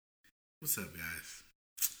What's up, guys?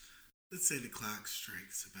 Let's say the clock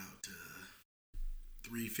strikes about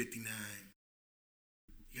 3:59.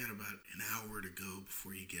 You got about an hour to go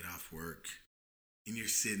before you get off work. And you're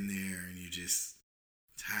sitting there and you're just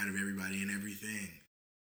tired of everybody and everything.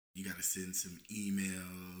 You got to send some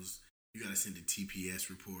emails. You got to send a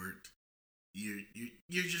TPS report. You're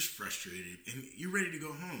just frustrated and you're ready to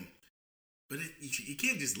go home. But you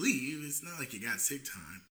can't just leave. It's not like you got sick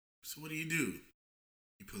time. So what do?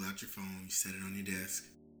 You pull out your phone, you set it on your desk,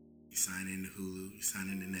 you sign into Hulu, you sign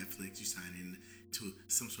into Netflix, you sign into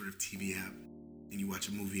some sort of TV app, and you watch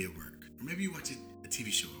a movie at work. Or maybe you watch a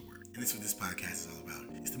TV show at work. And that's what this podcast is all about.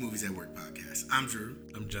 It's the Movies at Work podcast. I'm Drew.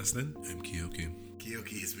 I'm Justin. I'm Keoki.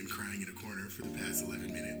 Keoki has been crying in a corner for the past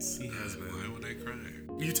 11 minutes. He has been. Why would I cry?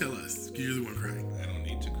 You tell us, because you're the one crying. I don't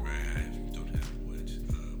need to cry. I don't have wet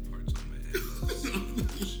parts on my head. So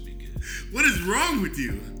it should be good. What is wrong with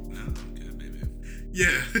you? No, I'm good, baby.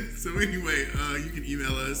 Yeah, so anyway, you can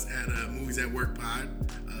email us at moviesatworkpod,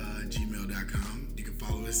 gmail.com. You can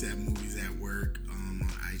follow us at moviesatwork on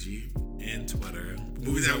IG. And Twitter.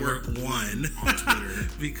 Movies at Work 1 on Twitter.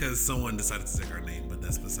 Because someone decided to take our name, but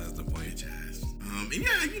that's besides the point. Bitch ass. And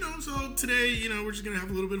yeah, so today, we're just going to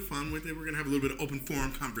have a little bit of fun with it. We're going to have a little bit of open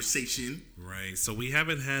forum conversation. Right. So we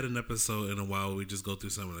haven't had an episode in a while. We just go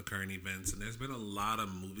through some of the current events. And there's been a lot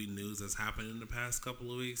of movie news that's happened in the past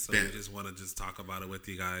couple of weeks. So we just want to just talk about it with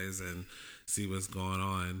you guys and see what's going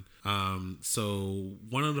on. So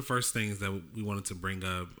one of the first things that we wanted to bring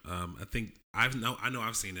up, I know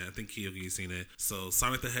I've seen it. I think Keoki's seen it. So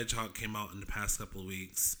Sonic the Hedgehog came out in the past couple of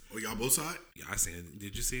weeks. Oh, y'all both saw it? Yeah, I seen it.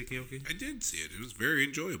 Did you see it, Keoki? I did see it. It was very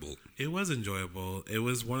enjoyable. It was enjoyable. It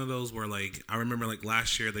was one of those where, I remember,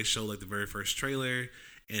 last year they showed, the very first trailer,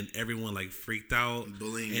 and everyone, freaked out.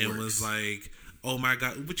 Bullying and works. Was like, oh my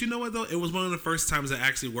God. But you know what, though? It was one of the first times it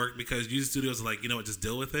actually worked because YouTube Studios were like, you know what, just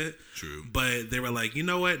deal with it. True. But they were like, you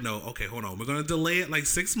know what? No, okay, hold on. We're going to delay it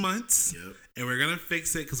 6 months. Yep. And we're going to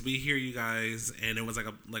fix it because we hear you guys. And it was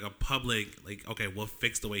a public, okay, we'll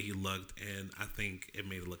fix the way he looked. And I think it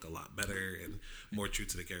made it look a lot better and more true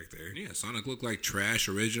to the character. Yeah, Sonic looked like trash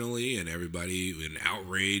originally, and everybody in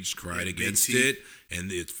outrage cried against teeth. it.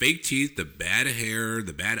 And it's fake teeth, the bad hair,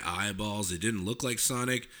 the bad eyeballs. It didn't look like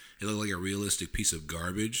Sonic. It looked like a realistic piece of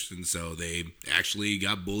garbage. And so they actually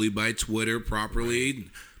got bullied by Twitter properly. Right.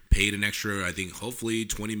 Paid an extra, I think, hopefully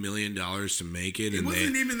 $20 million to make it. It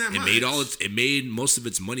wasn't even that much. It made most of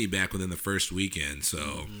its money back within the first weekend.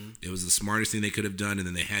 So it was the smartest thing they could have done. And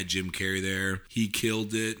then they had Jim Carrey there. He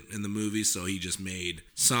killed it in the movie. So he just made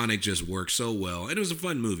Sonic just work so well. And it was a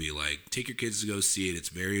fun movie. Take your kids to go see it. It's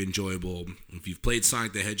very enjoyable. If you've played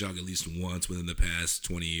Sonic the Hedgehog at least once within the past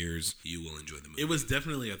 20 years, you will enjoy the movie. It was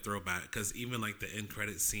definitely a throwback because even the end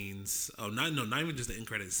credit scenes. Not even just the end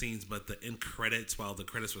credit scenes, but the end credits while the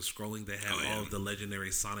credits were scrolling, they had all of the legendary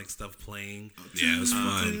Sonic stuff playing. Yeah, it was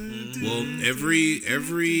fun. Well,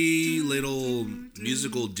 every little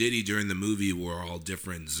musical ditty during the movie were all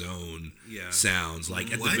different zone sounds. At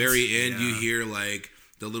the very end, you hear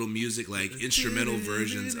the little music, instrumental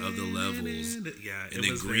versions of the levels. Yeah, and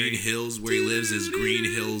then Green Hills, where he lives, is Green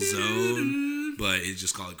Hill Zone, but it's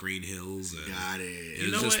just called Green Hills. Got it.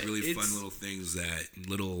 It was just really fun little things that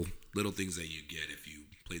you get if you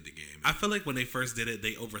played the game. I feel like when they first did it,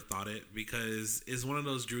 they overthought it because it's one of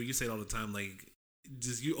those, Drew, you say it all the time,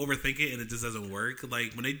 just you overthink it and it just doesn't work.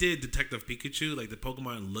 When they did Detective Pikachu, the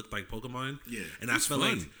Pokemon looked like Pokemon. Yeah, and I feel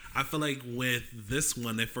like with this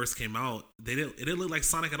one that first came out, it didn't look like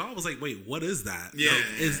Sonic at all. I was like, wait, what is that? Yeah,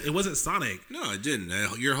 it wasn't Sonic. No, it didn't.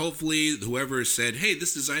 You're hopefully whoever said, hey,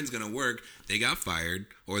 this design's gonna work, they got fired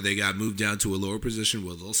or they got moved down to a lower position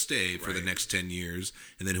where they'll stay for the next 10 years,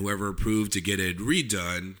 and then whoever approved to get it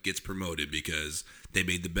redone gets promoted because they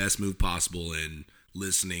made the best move possible in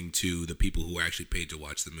listening to the people who actually paid to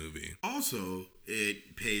watch the movie. Also,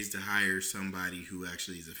 it pays to hire somebody who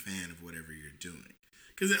actually is a fan of whatever you're doing.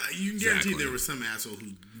 Because you can guarantee there was some asshole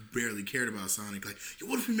who barely cared about Sonic.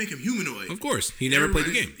 What if we make him humanoid? Of course. He never played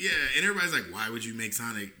the game. Yeah, and everybody's like, why would you make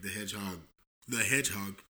Sonic the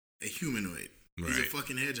Hedgehog a humanoid? He's a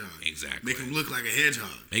fucking hedgehog. Exactly. Make him look like a hedgehog.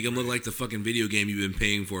 Make him look like the fucking video game you've been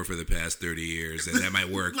paying for the past 30 years, and that might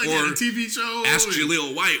work. Or a TV show. Ask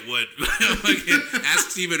Jaleel White what. Ask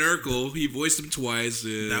Stephen Urkel. He voiced him twice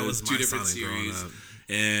in that was two different Sonic series.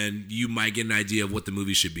 And you might get an idea of what the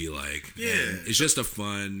movie should be like. Yeah. And it's just a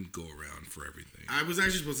fun go-around for everything. I was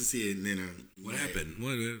actually supposed to see it, and then what happened?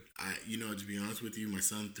 To be honest with you, my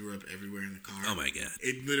son threw up everywhere in the car. Oh my God!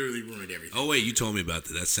 It literally ruined everything. Oh wait, you told me about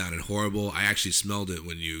that. That sounded horrible. I actually smelled it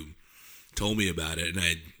when you told me about it, and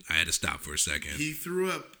I had to stop for a second. He threw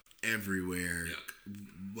up everywhere.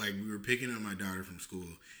 Yuck. We were picking up my daughter from school,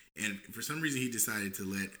 And for some reason, he decided to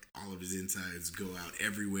let all of his insides go out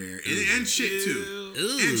everywhere. And shit, too.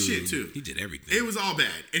 Ooh. And shit, too. He did everything. It was all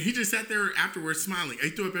bad. And he just sat there afterwards smiling. He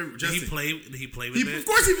threw up every... Did he play with it? Of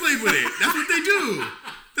course he played with it. That's what they do.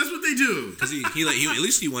 That's what they do. Because he at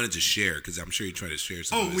least he wanted to share. Because I'm sure he tried to share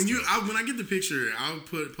something. Oh, when I get the picture, I'll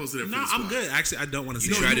post it up. No, I'm good. Actually, I don't want to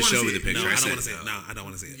see it. You tried to show me the picture. No, I don't want to see it. No, I don't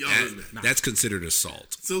want to see it. That's considered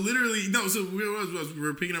assault. So literally, no. So we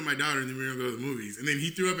were picking up my daughter, and then we were gonna go to the movies, and then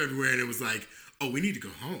he threw up everywhere, and it was like, oh, we need to go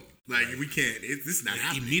home. Like we can't. This is not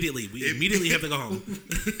happening. We immediately have to go home.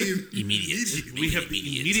 Immediately. We have to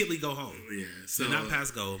immediately go home. Yeah. So not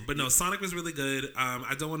past go. But no, Sonic was really good.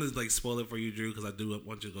 I don't want to like spoil it for you, Drew, because I do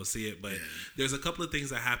want you to go see it. But there's a couple of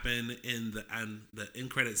things that happen in the end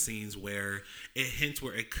credit scenes where it hints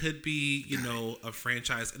where it could be, a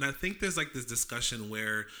franchise. And I think there's like this discussion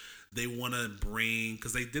where they want to bring,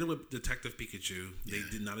 because they did it with Detective Pikachu. They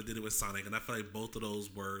did it with Sonic, and I feel like both of those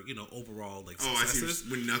were, overall like successes. I see.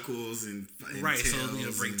 With Knuckles and right.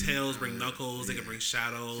 Tails, so bring Tails, bring Knuckles. They can bring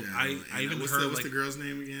Shadow. I even heard what's the girl's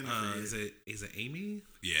name again? Is it Amy?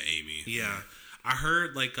 Yeah, Amy. Yeah, I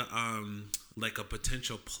heard like a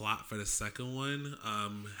potential plot for the second one,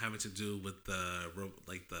 having to do with the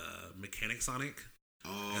mechanic Sonic.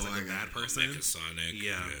 Oh, as like a bad person. Like a Sonic.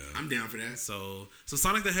 Yeah. I'm down for that. So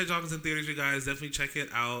Sonic the Hedgehog is in theaters, you guys. Definitely check it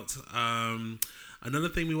out. Another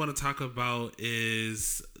thing we want to talk about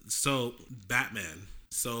is Batman.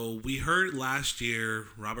 So we heard last year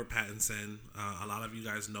Robert Pattinson. A lot of you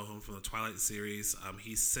guys know him from the Twilight series.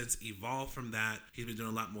 He's since evolved from that. He's been doing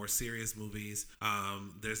a lot more serious movies.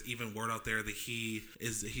 There's even word out there that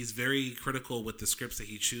he's very critical with the scripts that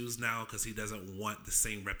he chooses now because he doesn't want the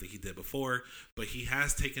same rep that he did before. But he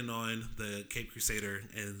has taken on the Cape Crusader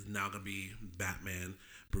and is now going to be Batman,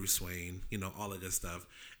 Bruce Wayne, all that good stuff.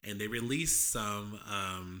 And they released some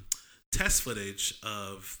test footage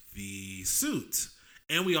of the suit.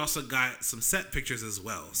 And we also got some set pictures as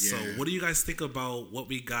well. Yeah. So what do you guys think about what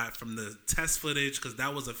we got from the test footage? Because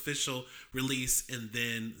that was official release and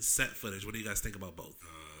then set footage. What do you guys think about both?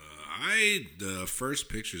 The first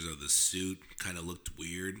pictures of the suit kind of looked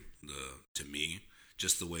weird to me.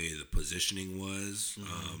 Just the way the positioning was.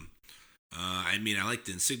 Mm-hmm. I liked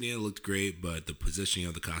the insignia. It looked great, but the positioning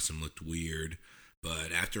of the costume looked weird.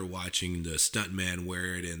 But after watching the stuntman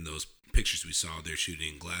wear it in those pictures we saw they're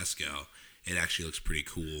shooting in Glasgow, it actually looks pretty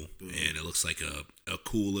cool, and it looks like a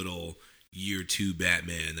cool little year 2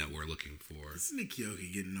 Batman that we're looking for. Isn't it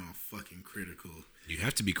Keoki getting all fucking critical? You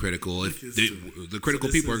have to be critical. If the critical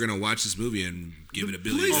people are going to watch this movie and give it $1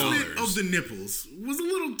 billion. The placement of the nipples was a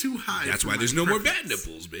little too high. That's why there's no more bat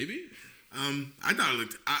nipples, baby. I thought it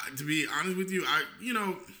looked. To be honest with you,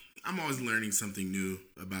 I'm always learning something new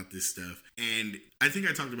about this stuff, and I think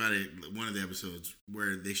I talked about it one of the episodes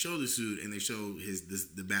where they show the suit and they show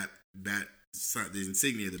the bat the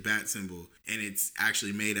insignia, the bat symbol, and it's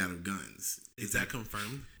actually made out of guns. Is that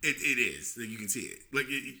confirmed? It is. Like, you can see it. Like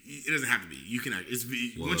it doesn't have to be. You can.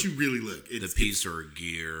 Once you really look, the piece or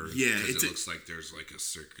gear. Yeah, it looks like there's like a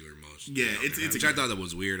circular motion. Yeah, which I thought that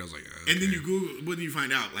was weird. I was like, okay. And then you Google, when you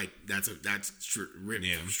find out, like that's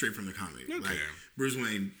straight from the comic. Okay. Like Bruce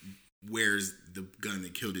Wayne wears the gun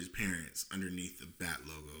that killed his parents underneath the bat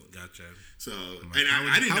logo. Gotcha. So, I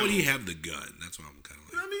didn't know. How would he have the gun? That's what I'm kind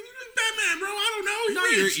of like. I mean, you're Batman, bro. I don't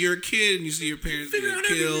know. You're a kid and you see your parents get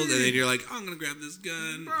killed, and then you're like, I'm gonna grab this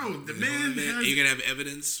gun, bro. The man. You're gonna have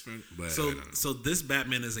evidence. So this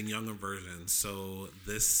Batman is a younger version. So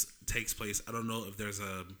this takes place. I don't know if there's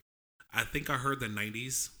a. I think I heard the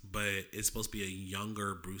 90s, but it's supposed to be a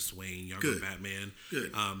younger Bruce Wayne, younger Batman.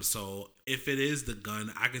 Good. So if it is the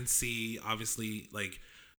gun, I can see obviously like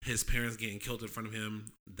his parents getting killed in front of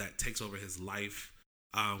him. That takes over his life.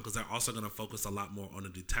 Because they're also going to focus a lot more on the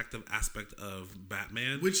detective aspect of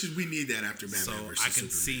Batman. Which we need that after Batman so versus I can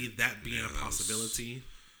Superman. see that being a possibility.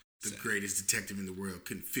 The greatest detective in the world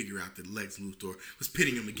couldn't figure out that Lex Luthor was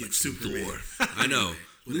pitting him against Superman. I know.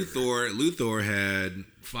 Luthor had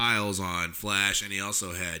files on Flash, and he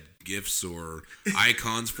also had gifts or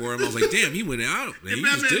icons for him. I was like, damn, he went out. Man, and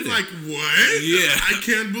Batman's like, what? Yeah. I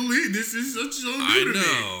can't believe this is so new I to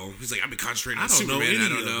know. me. He's like, I've been concentrating on Superman. I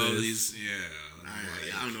don't know these. Yeah.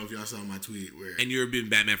 I don't know if y'all saw my tweet where. And you've been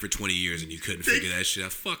Batman for 20 years and you couldn't figure that shit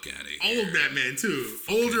out. Fuck out of here. Old Batman too.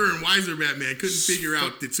 Older and wiser Batman couldn't figure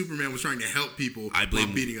out that Superman was trying to help people while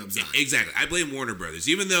beating up Zod. Exactly. I blame Warner Brothers.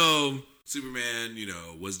 Even though Superman,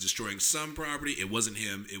 was destroying some property, it wasn't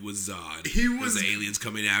him. It was Zod. It was the aliens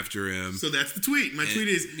coming after him. So that's the tweet. My tweet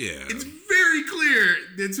is, it's very clear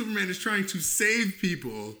that Superman is trying to save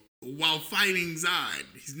people while fighting Zod.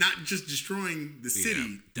 He's not just destroying the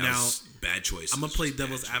city. Bad choices. I'm gonna play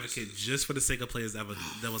devil's advocate just for the sake of playing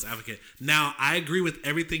devil's advocate. Now, I agree with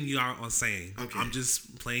everything you are on saying. Okay. I'm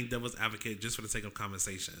just playing devil's advocate just for the sake of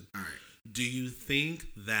conversation. All right. Do you think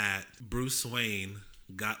that Bruce Wayne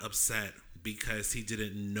got upset because he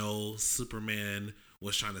didn't know Superman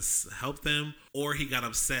was trying to help them, or he got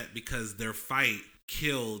upset because their fight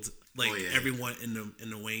killed everyone in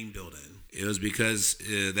the Wayne building? It was because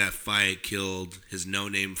that fight killed his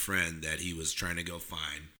no-name friend that he was trying to go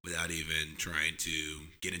find without even trying to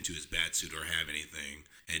get into his bat suit or have anything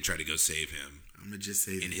and try to go save him. I'm going to just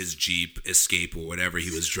say in his Jeep Escape or whatever he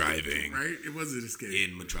was driving. Right? It was an Escape.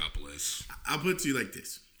 In Metropolis. I'll put it to you like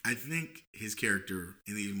this. I think his character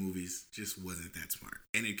in these movies just wasn't that smart.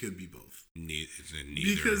 And it could be both. Neither.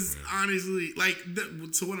 Because honestly,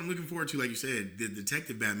 so what I'm looking forward to, like you said, the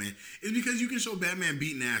Detective Batman, is because you can show Batman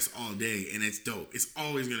beating ass all day and it's dope. It's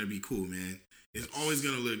always going to be cool, man. It's always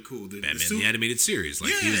going to look cool. Batman, the animated series.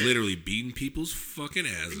 He was literally beating people's fucking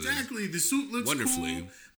asses. Exactly. The suit looks wonderfully cool.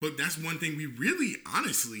 But that's one thing we really,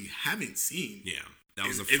 honestly haven't seen. Yeah. That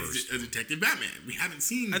was the first. A Detective Batman. We haven't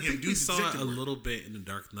seen him do I think we saw it a work. little bit in the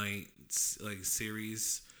Dark Knight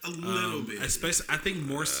series. A little bit. Especially, I think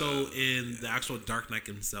more so in the actual Dark Knight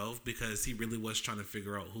himself, because he really was trying to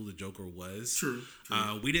figure out who the Joker was. True.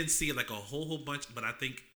 We didn't see it like a whole bunch, but I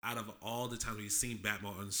think out of all the times we've seen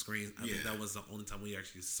Batman on the screen, I think that was the only time we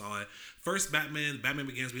actually saw it. First Batman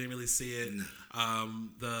Begins, we didn't really see it. No.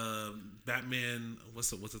 The Batman, what's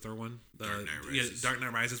the third one? Dark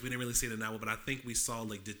Knight Rises. We didn't really see it in that one, but I think we saw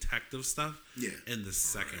detective stuff in the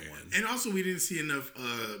second one. And also we didn't see enough,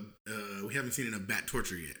 we haven't seen enough Bat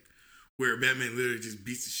torture yet. Where Batman literally just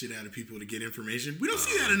beats the shit out of people to get information. We don't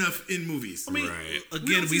see that enough in movies. I mean,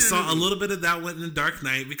 again, we saw a little bit of that one in the Dark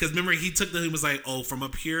Knight, because remember he took he was like, "Oh, from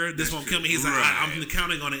up here, this won't kill me." He's like, "I'm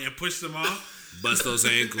counting on it," and pushed them off, bust those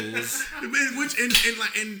ankles. Which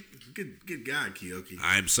and good God, Keoki.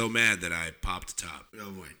 I'm so mad that I popped the top.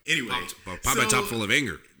 Oh boy. Anyway, popped my top full of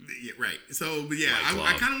anger. Yeah, right. So, but yeah,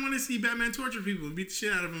 I kind of want to see Batman torture people and beat the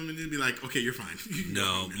shit out of them and then be like, okay, you're fine.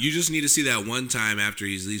 You just need to see that one time after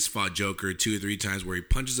he's at least fought Joker 2 or 3 times where he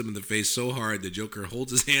punches him in the face so hard that Joker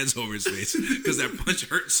holds his hands over his face because that punch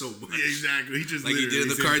hurt so much. Yeah, exactly. He just like he did in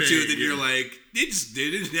the cartoon. Then you're like, they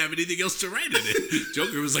didn't have anything else to write in it.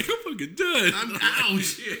 Joker was like, I'm fucking done.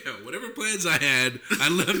 Ouch. Yeah, whatever plans I had, I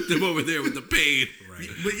left them over there with the pain. Right.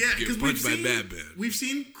 But yeah, because we've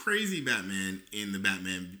seen crazy Batman in the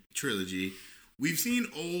Batman trilogy. We've seen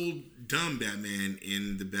old dumb Batman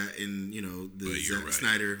in the Zack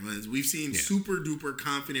Snyder ones. We've seen super duper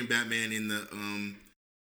confident Batman in the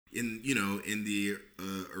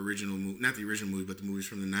original movie, not the original movie, but the movies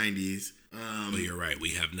from the 90s. But you're right.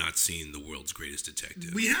 We have not seen the world's greatest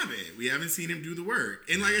detective. We haven't seen him do the work.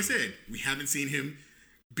 And like I said, we haven't seen him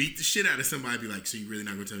beat the shit out of somebody and be like, so you really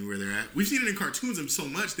not going to tell me where they're at? We've seen it in cartoons so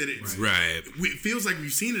much that it feels like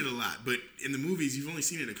we've seen it a lot, but in the movies, you've only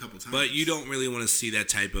seen it a couple times. But you don't really want to see that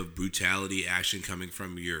type of brutality action coming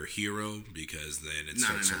from your hero, because then it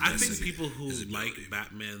starts to I think people who like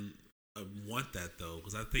Batman want that, though,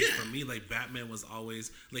 because I think for me, Batman was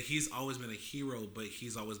always he's always been a hero, but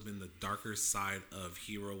he's always been the darker side of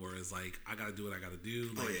hero, where it's like, I gotta do what I gotta do.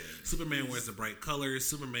 Superman wears the bright colors.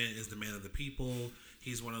 Superman is the man of the people.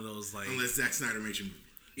 He's one of those unless Zack Snyder makes you.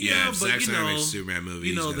 Yeah, but Zack Snyder makes a Superman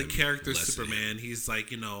movie. The character Superman. He's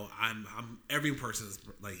like, I'm every person's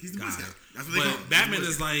he's the guy. That's what they call him. Batman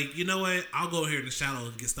is like, you know what? I'll go here in the shadow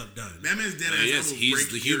and get stuff done. Batman's dead. He's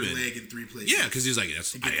the human. Your leg in 3 places. Yeah, because he's like,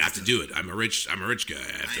 I have to do it. I'm a rich guy.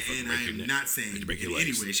 I have to break your neck. Not saying in any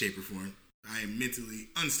way, shape, or form I am mentally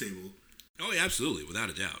unstable. Oh, yeah, absolutely, without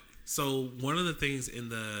a doubt. So one of the things in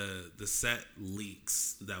the set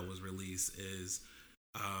leaks that was released is.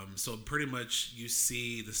 So pretty much you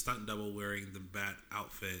see the stunt double wearing the bat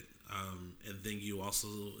outfit, and then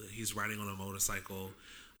he's riding on a motorcycle.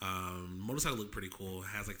 Motorcycle looked pretty cool. It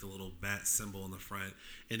has the little bat symbol in the front,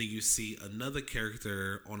 and then you see another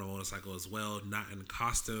character on a motorcycle as well, not in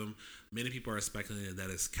costume. Many people are speculating that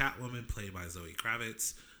it's Catwoman, played by Zoe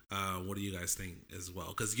Kravitz. What do you guys think as well?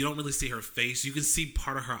 Because you don't really see her face. You can see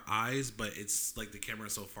part of her eyes, but it's the camera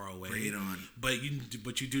is so far away. Bring it on. But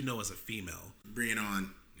you do know it's a female. Bring it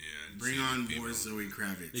on. Yeah. Bring on more Zoe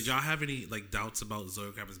Kravitz. Did y'all have any doubts about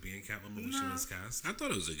Zoe Kravitz being Catwoman when she was cast? I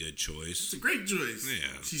thought it was a good choice. It's a great choice.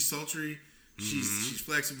 Yeah. She's sultry. She's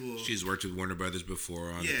flexible. She's worked with Warner Brothers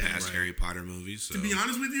before on the past Harry Potter movies. So. To be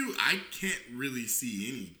honest with you, I can't really see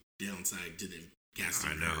any downside to them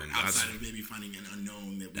casting her outside of maybe finding an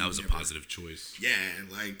unknown that was a positive choice. Yeah,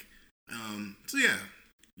 so yeah,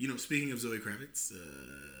 speaking of Zoe Kravitz,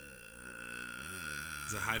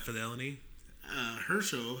 is it High Fidelity? her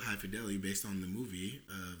show, High Fidelity, based on the movie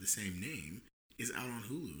the same name, is out on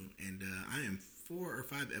Hulu, and I am 4 or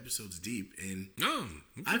 5 episodes deep, and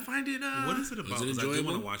I find it. What is it about? Was it 'Cause I do enjoyable?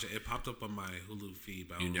 want to watch it. It popped up on my Hulu feed.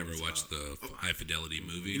 But I You don't know never what it's watched about. the High Fidelity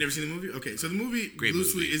movie? You never seen the movie? Okay, so the movie Great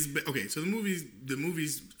loosely movie. is okay. So the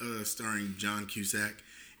movie's starring John Cusack,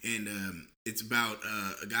 and it's about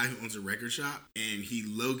a guy who owns a record shop, and he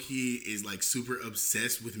low key is like super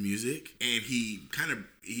obsessed with music, and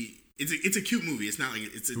it's a cute movie. It's not like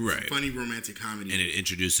it's a funny romantic comedy, And it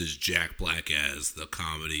introduces Jack Black as the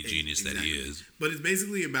comedy genius that he is. But it's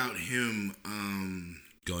basically about him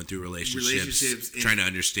Going through relationships trying to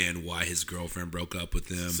understand why his girlfriend broke up with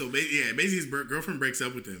him. So basically his girlfriend breaks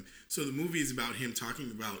up with him. So the movie is about him talking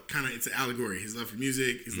about it's an allegory. His love for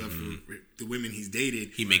music, his love for the women he's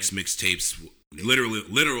dated. He makes mixtapes,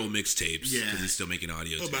 literal mixtapes, because he's still making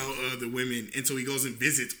audio tapes. About the women. And so he goes and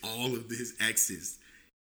visits all of his exes.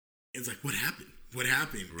 It's like, what happened? What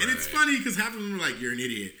happened? Right. And it's funny because half of them are like, you're an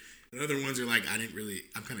idiot. And other ones are like, I'm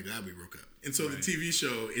kind of glad we broke up. And so the TV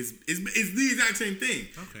show is the exact same thing.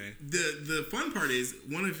 Okay. The fun part is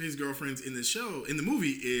one of his girlfriends in the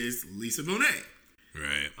movie is Lisa Bonet.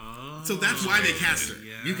 Right. Oh, So that's why they cast her.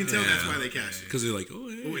 Yeah. You can tell that's why they cast her. Because they're like, oh,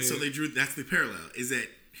 hey. So that's the parallel, is that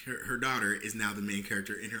her daughter is now the main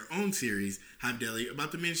character in her own series, High Fidelity,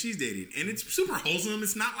 about the men she's dating. And it's super wholesome.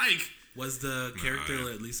 It's not like... Was the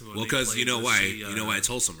character at Lisa Bonet? Well, because you know played, why? she, You know why it's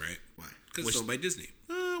wholesome, right? Why? Because it's owned by Disney.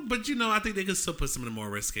 But I think they could still put some of the more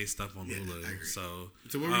risque stuff on Hulu. I agree. So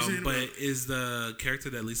what were you saying But about- is the character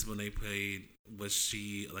that Lisa Bonet played, was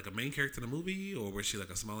she like a main character in the movie, or was she like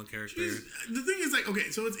a smaller character? The thing is, like, okay,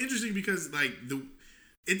 so it's interesting because like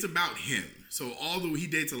it's about him. So although he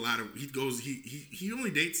dates he only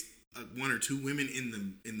dates 1 or 2 women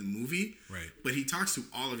in the movie, Right. But he talks to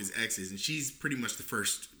all of his exes, and she's pretty much the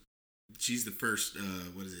first. She's the first.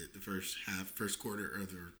 What is it? The first quarter,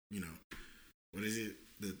 or what is it?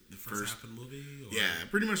 The first half of the movie. Or? Yeah,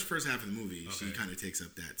 pretty much the first half of the movie. Okay. She kind of takes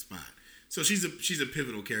up that spot. So she's a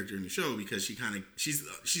pivotal character in the show because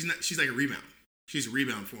she's like a rebound. She's a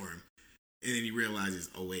rebound for him, and then he realizes,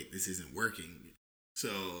 oh wait, this isn't working. So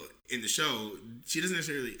in the show, she doesn't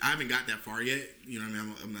necessarily. I haven't got that far yet. You know what I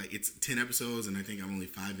mean? I'm like, it's 10 episodes, and I think I'm only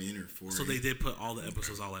 5 in or 4. So in. they did put all the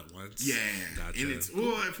episodes all at once. Yeah, Gotcha. and it's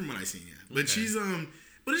from what I've seen, yeah. But Okay. she's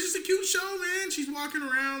but it's just a cute show, man. She's walking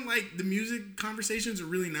around, like, the music conversations are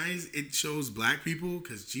really nice. It shows black people,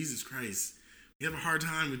 because Jesus Christ, we have a hard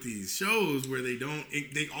time with these shows where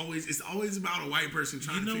it's always about a white person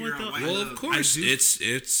trying to figure out white Well, love. of course,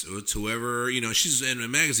 it's whoever, she's in a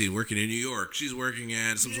magazine working in New York. She's working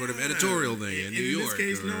at some sort of editorial thing in New York. In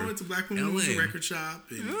this case, no, it's a black woman who owns a LA. record shop,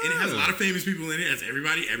 and it has a lot of famous people in it. That's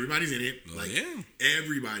everybody's in it.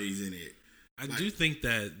 Everybody's in it. I do think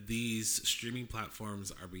that these streaming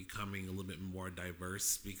platforms are becoming a little bit more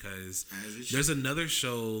diverse because there's another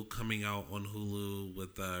show coming out on Hulu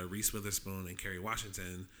with Reese Witherspoon and Kerry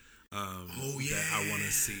Washington. That I want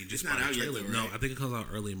to see. Just It's not by the out yet, trailer. though, No, right? I think it comes out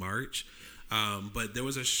early March. But there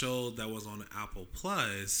was a show that was on Apple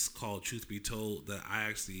Plus called Truth Be Told that I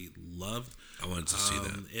actually loved. I wanted to see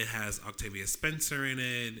that. It has Octavia Spencer in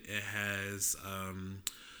it. It has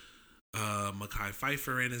Mekhi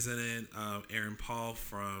Phifer is in it. Aaron Paul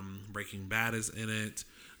from Breaking Bad is in it.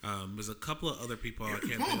 There's a couple of other people I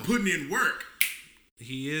can't Paul think of. putting in work.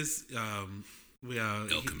 He is El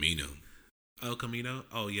Camino. El Camino.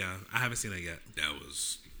 Oh yeah, I haven't seen it yet. That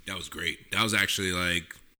was great. That was actually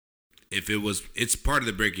like, it's part of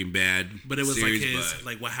the Breaking Bad, But it was series,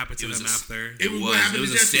 like what happened to him after. It was what happened It was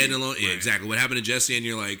to a Jesse. standalone. Yeah, exactly. What happened to Jesse, and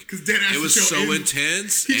you're like, 'Cause deadass it was the show so ends.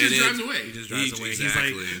 intense. He just and drives away. He just drives away.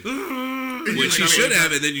 Exactly. He's like, Which he like, should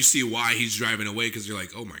have, and then you see why he's driving away because you're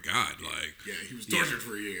like, oh my god, like, Yeah, he was tortured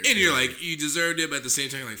for a year. and you're like, you deserved it, but at the same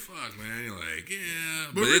time, you're like, fuck, man, you're like, yeah,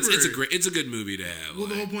 but it's a good movie to have. Well,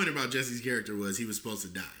 the like, whole point about Jesse's character was he was supposed to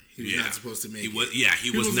die. He was not supposed to make it.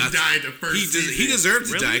 He was not. Die the first he season. deserved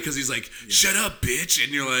to Really? die because he's like, shut up, bitch,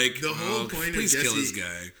 and you're like, The whole point of please kill Jesse- this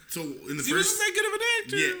guy. So in the He first, wasn't that good of an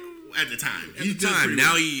actor. yeah, at the time, At the time,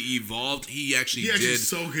 now he evolved. He actually did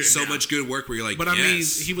so good now. much good work. Where you're like, but I mean,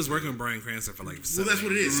 yes. he was working with Bryan Cranston for like. Well, that's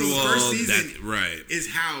what it is. So the Well, first season right. is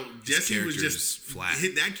how Jesse was character's just flat.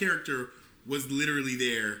 That character was literally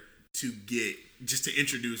there to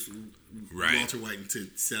introduce Right. Walter White into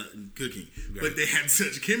cooking. But they had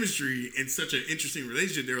such chemistry and such an interesting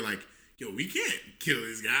relationship. They were like, yo, we can't kill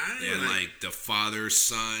this guy. And like the father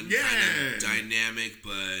son kind Yeah. of dynamic,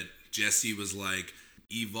 but Jesse was like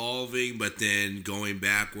evolving, but then going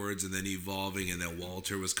backwards and then evolving, and then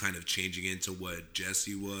Walter was kind of changing into what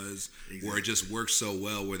Jesse was, where it just worked so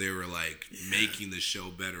well, where they were like making the show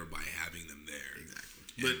better by having them there. Exactly.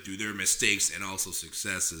 But through their mistakes and also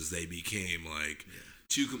successes, they became like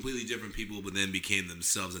two completely different people, but then became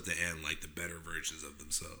themselves at the end, like the better versions of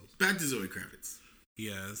themselves. Back to Zoe Kravitz.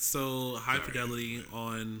 Yeah, so High Fidelity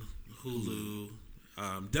on Hulu.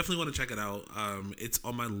 Definitely want to check it out. It's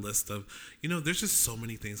on my list of, there's just so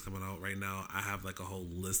many things coming out right now. I have like a whole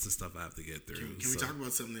list of stuff I have to get through. Can we talk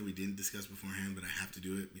about something that we didn't discuss beforehand, but I have to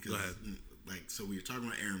do it because, Go ahead. So we were talking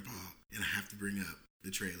about Aaron Paul, and I have to bring up the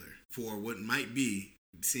trailer for what might be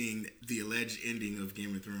seeing the alleged ending of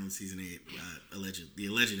Game of Thrones season 8. The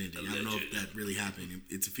alleged ending. I don't know if that really happened.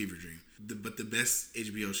 It's a fever dream. But the best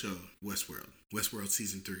HBO show, Westworld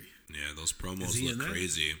season 3. Yeah, those promos look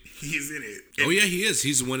crazy. He's in it. Oh yeah, he is.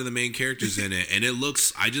 He's one of the main characters in it, and it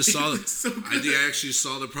looks. I just saw. So I actually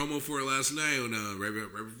saw the promo for it last night when right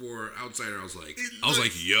before Outsider. I was like,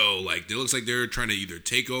 yo, like it looks like they're trying to either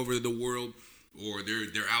take over the world or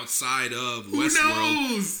they're outside of Westworld.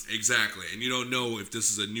 Who knows? Exactly, and you don't know if this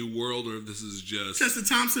is a new world or if this is just Tessa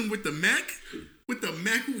Thompson with the mech. With the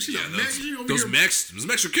mech, she's a mech. Those mechs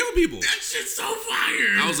are killing people. That shit's so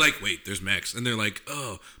fire. I was like, wait, there's mechs, and they're like,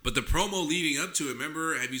 oh, but the promo leading up to it.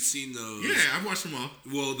 Remember? Have you seen those? Yeah, I've watched them all.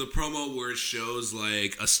 Well, the promo where it shows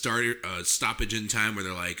like a stoppage in time where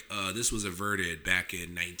they're like, this was averted back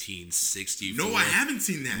in 1964. No, I haven't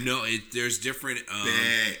seen that. No, there's different.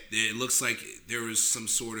 It looks like there was some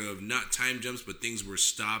sort of not time jumps, but things were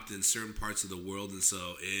stopped in certain parts of the world, and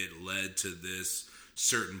so it led to this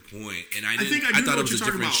certain point, and I thought it was a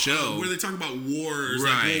different show where they talk about wars,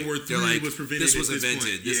 right? Like World War III was prevented. This was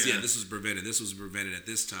invented. This was prevented. This was prevented at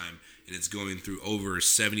this time, and it's going through over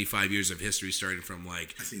 75 years of history, starting from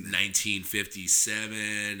like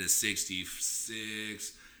 1957 to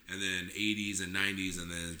 66. And then 80s and 90s,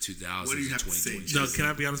 and then 2000s. What do you have to say? No, can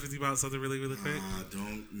I be honest with you about something really, really quick?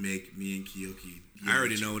 Don't make me and Keoki. I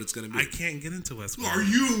already know what it's going to be. I can't get into Westworld. Are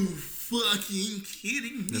you fucking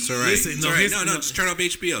kidding me? That's all right. Listen, no, just turn off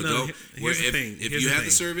HBO. Here's the thing. If you have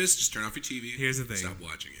the service, just turn off your TV. Here's the thing. Stop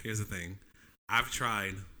watching it. Here's the thing. I've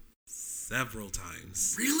tried several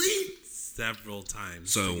times. Really? Several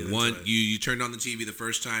times. So you turned on the TV the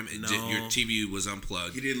first time, and your TV was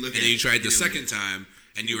unplugged. You didn't look. And then you tried the second time.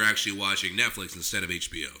 And you were actually watching Netflix instead of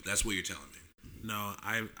HBO. That's what you're telling me. No,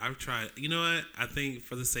 I've tried. You know what? I think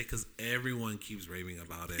for the sake, because everyone keeps raving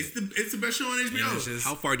about it. It's the best show on HBO.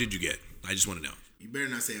 How far did you get? I just want to know. You better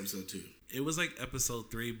not say episode 2. It was like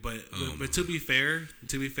episode 3, but to be fair,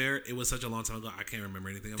 it was such a long time ago. I can't remember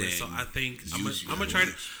anything of it. So I think I'm gonna try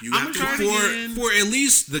it. I'm gonna try it again. For at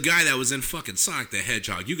least the guy that was in fucking Sonic the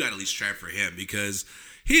Hedgehog, you got to at least try for him because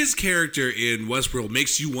his character in Westworld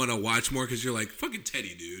makes you want to watch more because you're like, fucking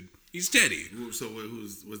Teddy, dude. He's Teddy. So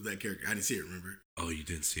who's that character? I didn't see it, remember? Oh, you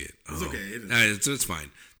didn't see it. It's okay. It's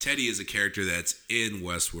fine. Teddy is a character that's in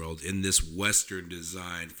Westworld, in this Western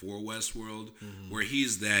design for Westworld, where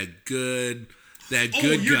he's that good guy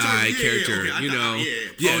character.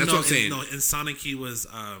 Yeah, that's what I'm saying. No, in Sonic, he was,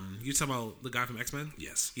 you talking about the guy from X-Men?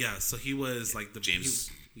 Yes. Yeah, so he was like the...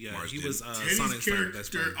 James... He was Sonic's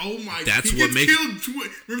character. Oh my! That's what makes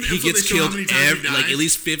he gets killed like at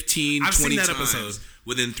least 15, 20 times episode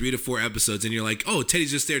within 3 to 4 episodes, and you're like, oh, Teddy's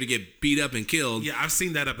just there to get beat up and killed. Yeah, I've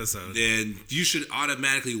seen that episode. Then you should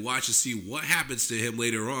automatically watch to see what happens to him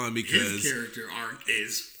later on because his character arc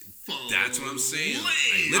is. That's what I'm saying.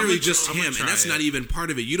 Like, literally just him, and that's not even part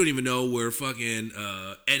of it. You don't even know where fucking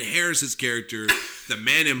Ed Harris's character, the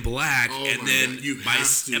Man in Black, and then by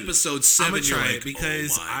episode 7, I'm gonna try it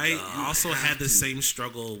because I also had the same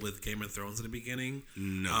struggle with Game of Thrones in the beginning.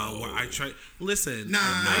 No, where I tried. Listen,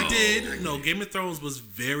 I did. No, Game of Thrones was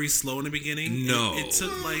very slow in the beginning. No, it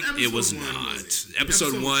took like it was not.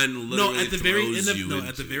 Episode 1 literally at the very end of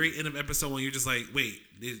at the very end of episode 1, you're just like, wait.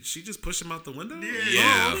 Did she just push him out the window? Yeah.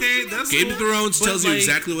 Oh, okay, that's Game of Thrones tells you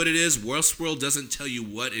exactly what it is. Westworld doesn't tell you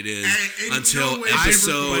what it is until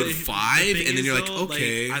episode 5, and then you're like,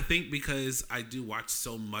 okay. I think because I do watch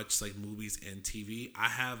so much like movies and TV, I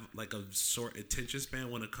have like a short attention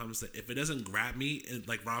span when it comes to if it doesn't grab me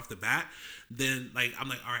like right off the bat, then like I'm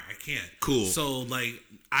like, all right, I can't. Cool. So like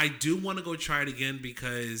I do want to go try it again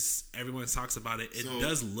because everyone talks about it. It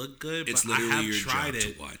does look good, but I have tried it.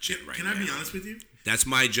 To watch it right Can I be honest with you? That's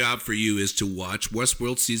my job for you is to watch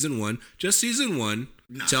Westworld season 1, just season 1.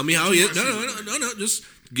 Tell me how it is. No. Just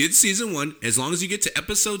get season 1. As long as you get to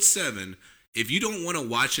episode 7, if you don't want to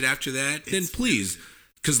watch it after that, then please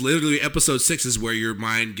Because literally episode 6 is where your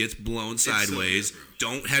mind gets blown sideways. So good,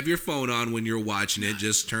 don't have your phone on when you're watching it.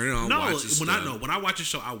 Just turn it on. Watch it. When I watch a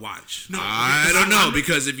show, I watch. No, I don't know,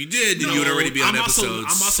 because if you did, then you would already be on episode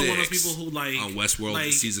 6. I'm also one of those people who on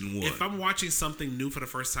Westworld season 1. If I'm watching something new for the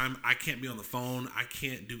first time, I can't be on the phone. I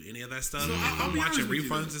can't do any of that stuff. So if I'm watching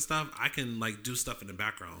refunds and stuff, I can do stuff in the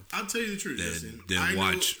background. I'll tell you the truth, Justin. Then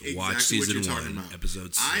watch season 1,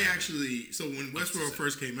 episode 6. So when Westworld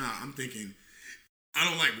first came out, I'm thinking, I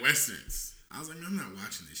don't like Westerns. I was like, man, I'm not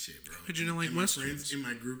watching this shit, bro. Could you not like Westerns? My friends in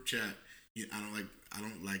my group chat, I don't like,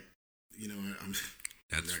 I'm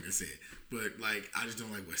not gonna say it, but I just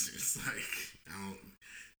don't like Westerns.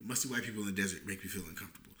 Musty white people in the desert make me feel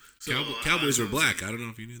uncomfortable. So, Cowboys are black. I don't know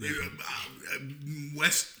if you knew that.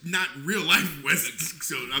 Not real life Westerns.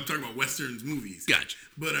 So I'm talking about Westerns movies. Gotcha.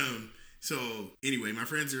 But so anyway, my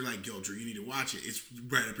friends are like, yo, Drew, you need to watch it. It's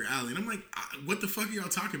right up your alley. And I'm like, what the fuck are y'all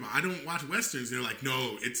talking about? I don't watch Westerns. And they're like,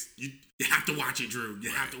 no, you have to watch it, Drew.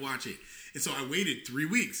 You have to watch it. And so I waited 3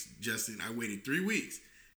 weeks, Justin. I waited 3 weeks.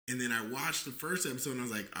 And then I watched the first episode and I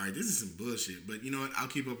was like, all right, this is some bullshit. But you know what? I'll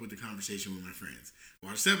keep up with the conversation with my friends.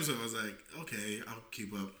 Watched the episode. I was like, okay, I'll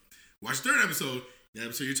keep up. Watched the third episode. The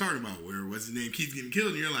episode you're talking about where what's his name keeps getting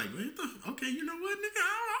killed. And you're like, okay, you know what, nigga?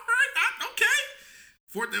 All right, okay.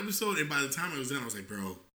 Fourth episode, and by the time I was done, I was like,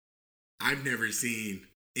 bro, I've never seen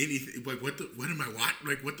anything. What am I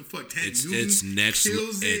watching? What the fuck? It's next.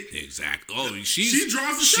 Kills it. Exactly. Oh, she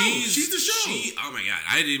draws the show. She's the show. Oh my god,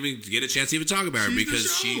 I didn't even get a chance to even talk about her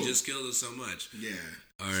because she just killed us so much. Yeah.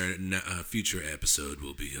 Our future episode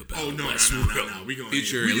will be about. Oh no, Westworld. We going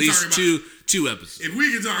future at least two episodes. If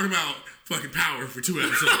we can talk about fucking Power for 2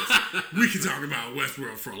 episodes, we can talk about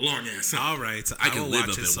Westworld for a long ass time. All right, so I can live up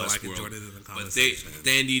in Westworld, so I can join in the conversation. But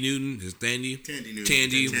Tandy Newton is Tandy.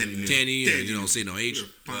 Tandy. You don't say no H,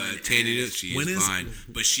 but Tandy. She is fine,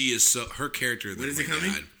 but she is so her character. When is it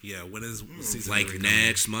coming? Yeah, when is season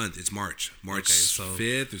next month? It's March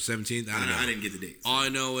 5th or 17th. I don't know. I didn't get the dates. All I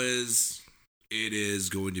know is it is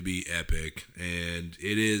going to be epic, and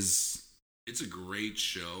it's a great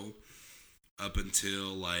show. Up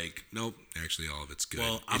until nope, actually all of it's good.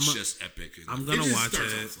 Well, it's just epic. I'm gonna watch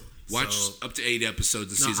it. Watch up to 8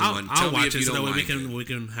 episodes of season 1. I'll watch it so that way we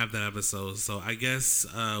can have that episode. So I guess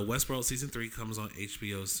Westworld season 3 comes on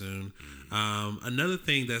HBO soon. Mm-hmm. Another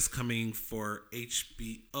thing that's coming for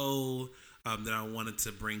HBO that I wanted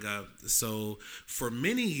to bring up. So for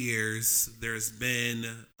many years, there's been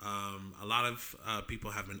a lot of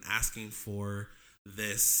people have been asking for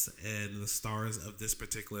this, and the stars of this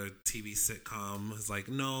particular TV sitcom is like,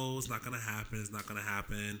 no, it's not gonna happen.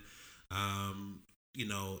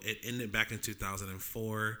 It ended back in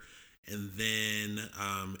 2004, and then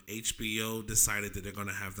HBO decided that they're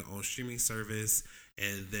gonna have their own streaming service.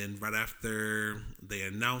 And then right after they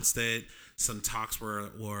announced it, some talks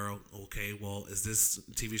were okay, well, is this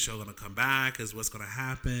TV show gonna come back? Is what's gonna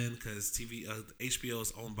happen? Because HBO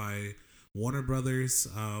is owned by Warner Brothers,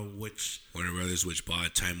 which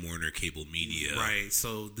bought Time Warner Cable Media, right?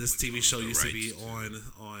 So this TV show used to be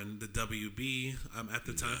on the WB at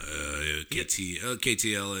the time.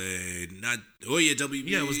 KTLA, not WB.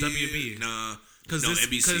 Yeah, it was WB. Nah. Because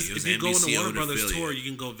NBC. If you go on the Warner Brothers tour, you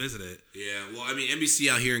can go visit it. Yeah, well, I mean, NBC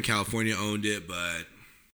out here in California owned it, but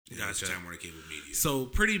gotcha. Time Warner Cable Media. So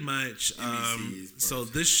pretty much, so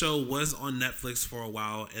this show was on Netflix for a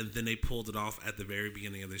while, and then they pulled it off at the very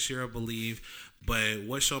beginning of this year, I believe. But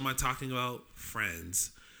what show am I talking about?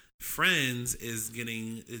 Friends. Friends is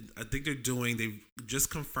getting, I think they've just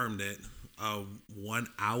confirmed it, 1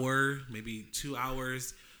 hour, maybe 2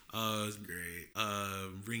 hours.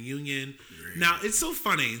 Reunion. Great. Now it's so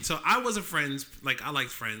funny. So I was a Friends, I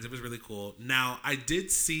liked Friends. It was really cool. Now I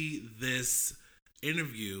did see this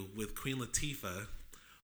interview with Queen Latifah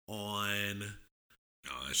on.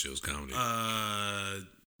 Oh, that show's comedy.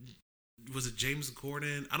 Was it James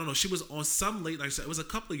Corden? I don't know. She was on some late night show. It was a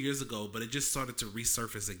couple of years ago, but it just started to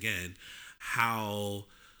resurface again. How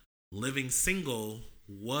Living Single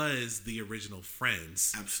was the original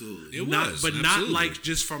Friends. Absolutely. It was. But absolutely. Not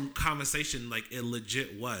just from conversation, it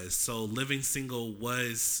legit was. So Living Single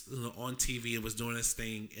was on TV, it was doing its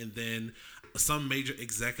thing, and then some major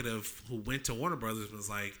executive who went to Warner Brothers was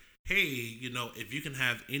like, hey, if you can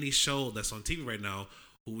have any show that's on TV right now,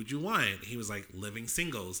 who would you want? He was like, Living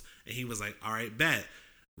Singles. And he was like, all right, bet.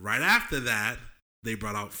 Right after that, they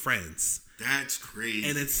brought out Friends. That's crazy.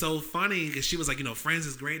 And it's so funny because she was like, Friends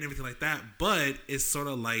is great and everything like that. But it's sort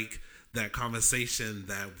of like that conversation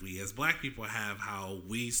that we as black people have, how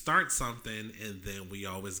we start something and then we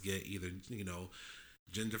always get either,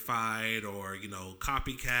 gentrified or,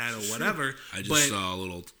 copycat or whatever. I just saw a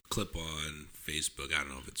little clip on Facebook. I don't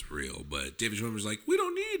know if it's real, but David Schwimmer's like, we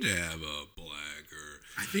don't need to have a black or.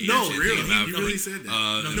 I think that's real. He really said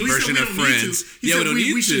that. The version of Friends. Yeah, we don't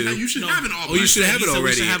need to. You should have an all black. You should have it already.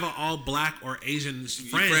 We should have an all black or Asian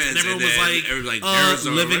friends. And everyone was like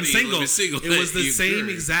living single. It was the same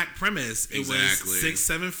exact premise. It was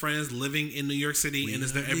 6-7 friends living in New York City, and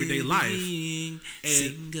it's their everyday life.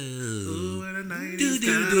 Single. Ooh, what a night is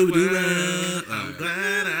gonna I'm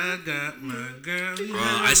glad I got my girl.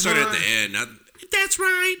 I started at the end. That's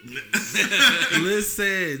right.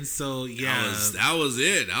 Listen, so yeah. That was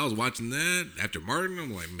it. I was watching that after Martin.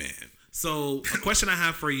 I'm like, man. So a question I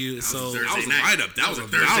have for you. That was a write-up. That was a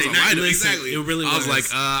write-up. Exactly. It really was. I was like,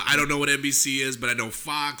 I don't know what NBC is, but I know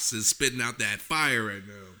Fox is spitting out that fire right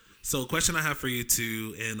now. So a question I have for you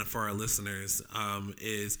too, and for our listeners,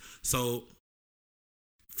 is so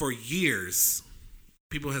for years,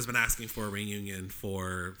 people has been asking for a reunion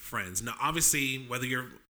for Friends. Now, obviously, whether you're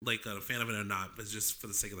like a fan of it or not, but just for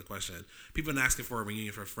the sake of the question, people have been asking for a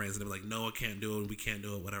reunion for Friends, and they're like, no, I can't do it, we can't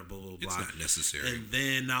do it, whatever, blah, blah, blah. It's not necessary. And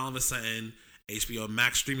then all of a sudden, HBO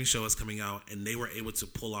Max streaming show is coming out, and they were able to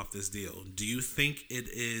pull off this deal. Do you think it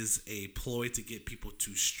is a ploy to get people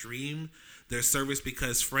to stream their service,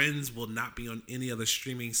 because Friends will not be on any other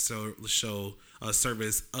streaming service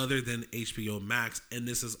other than HBO Max? And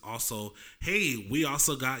this is also, hey, we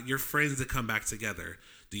also got your friends to come back together.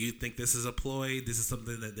 Do you think this is a ploy? This is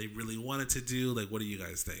something that they really wanted to do? Like, what do you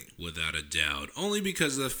guys think? Without a doubt. Only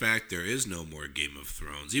because of the fact there is no more Game of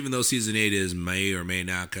Thrones. Even though season 8 may or may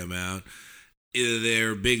not come out,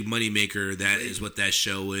 their big moneymaker, that is what that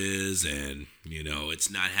show is. And, it's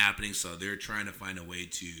not happening. So they're trying to find a way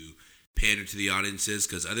to pander to the audiences.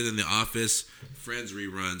 Because other than The Office, Friends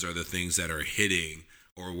reruns are the things that are hitting,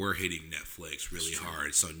 or were hitting Netflix really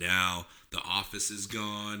hard. So now The Office is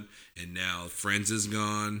gone, and now Friends is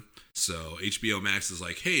gone. So HBO Max is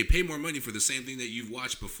like, hey, pay more money for the same thing that you've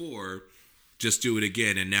watched before. Just do it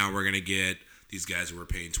again. And now we're going to get these guys who are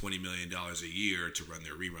paying $20 million a year to run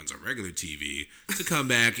their reruns on regular TV to come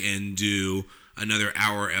back and do another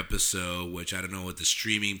hour episode, which I don't know what the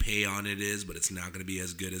streaming pay on it is, but it's not going to be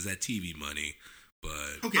as good as that TV money.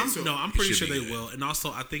 But okay, I'm pretty sure they will, and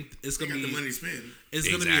also I think it's gonna be the money spent. It's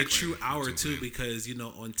gonna be a true hour too, because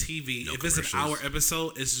on TV, if it's an hour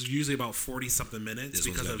episode, it's usually about 40 something minutes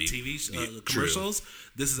because of TV commercials. True.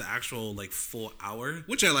 This is an actual full hour.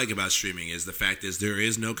 Which I like about streaming is the fact is there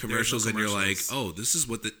is no commercials, and you're like, oh, this is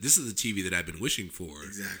the TV that I've been wishing for.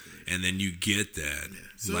 Exactly, and then you get that. Yeah.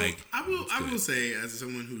 So I will say, as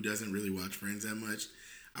someone who doesn't really watch Friends that much,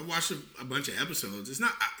 I watched a bunch of episodes. It's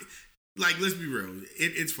not. Let's be real.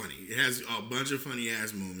 It's funny. It has a bunch of funny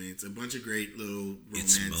ass moments, a bunch of great little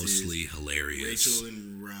romances. It's mostly hilarious. Rachel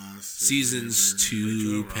and Ross. Seasons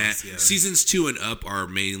 2 and up are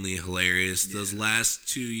mainly hilarious. Yeah. Those last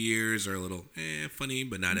 2 years are a little funny,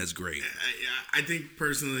 but not as great. I think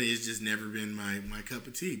personally, it's just never been my cup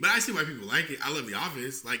of tea. But I see why people like it. I love The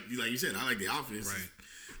Office. Like you said, I like The Office.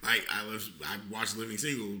 Right. I watch Living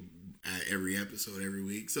Single every episode every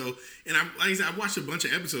week. So, and I watched a bunch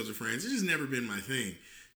of episodes of Friends. It's just never been my thing.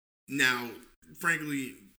 Now,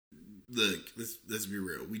 frankly, look, let's be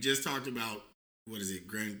real. We just talked about, what is it,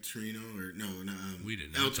 Gran Torino or no? We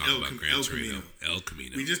did not talk about Gran Torino. El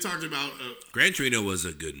Camino. We just talked about Gran Torino was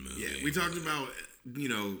a good movie. Yeah, we talked about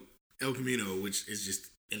El Camino, which is just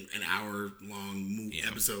an hour-long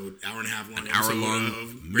episode, hour and a half long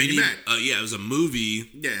of Breaking Bad. It was a movie,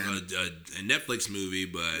 a Netflix movie,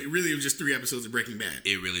 but it really was just 3 episodes of Breaking Bad.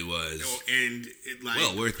 It really was, and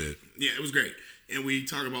well worth it. Yeah, it was great. And we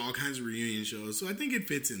talk about all kinds of reunion shows, so I think it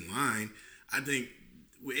fits in line. I think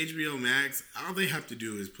with HBO Max, all they have to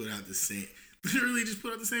do is put out the same. Literally, just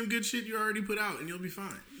put out the same good shit you already put out, and you'll be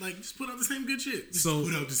fine. Just put out the same good shit. Just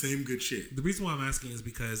put out the same good shit. The reason why I'm asking is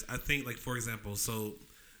because I think, for example,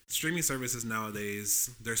 streaming services nowadays,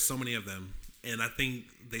 there's so many of them, and I think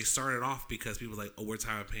they started off because people were like, oh, we're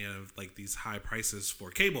tired of paying these high prices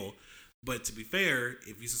for cable. But to be fair,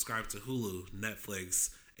 if you subscribe to Hulu, Netflix,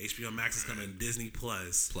 HBO Max is coming, Disney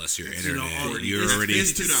Plus your internet,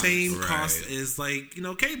 it's the same cost as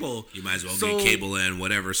cable. You might as well get cable and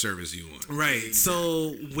whatever service you want. Right.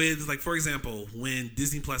 So with for example, when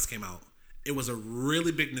Disney Plus came out, it was a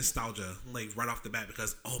really big nostalgia, right off the bat,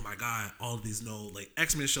 because oh my god, all of these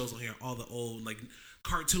X-Men shows on here, all the old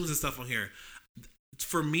cartoons and stuff on here.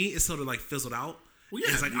 For me, it sort of fizzled out. Well,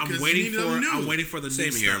 yeah, it's I'm waiting for the new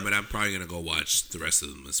Same here, stuff. But I'm probably gonna go watch the rest of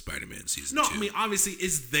them with Spider-Man season 2. No, I mean obviously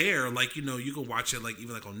it's there. You can watch it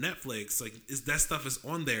even on Netflix. That stuff is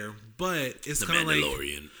on there, but it's kind of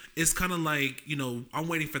it's kind of I'm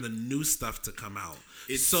waiting for the new stuff to come out.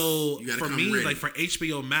 So for me, for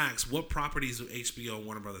HBO Max, what properties do HBO and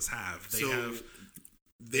Warner Brothers have? They have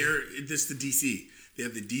this the DC. They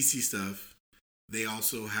have the DC stuff. They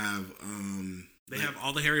also have They have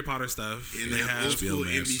all the Harry Potter stuff. And they have old school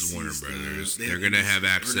NBC Warner stuff. Brothers. They're going to have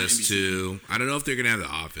access to. I don't know if they're going to have The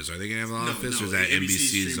Office. Are they going to have The Office, or is that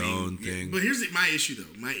NBC's own thing? But here's my issue,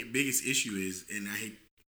 though. My biggest issue is, and I hate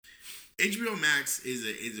HBO Max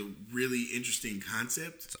is a really interesting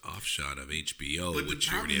concept. It's an offshot of HBO, but the which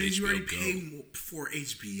problem is you already pay more for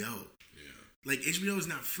HBO. Yeah. Like, HBO is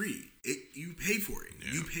not free. You pay for it.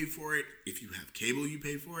 Yeah. You pay for it. If you have cable, you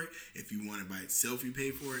pay for it. If you want it by itself, you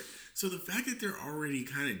pay for it. So the fact that they're already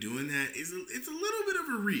kind of doing that it's a little bit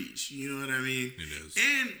of a reach. You know what I mean? It is.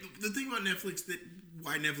 And the thing about Netflix,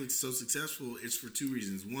 why Netflix is so successful is for two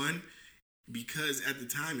reasons. One, because at the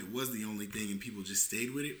time it was the only thing and people just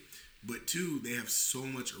stayed with it. But two, they have so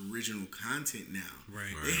much original content now.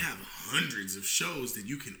 Right. They have hundreds of shows that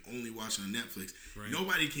you can only watch on Netflix. Right.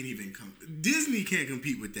 Nobody can even Disney can't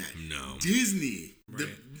compete with that. No. Disney. Right.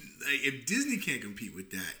 If Disney can't compete with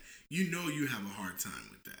that, you know you have a hard time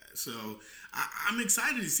with that. So I'm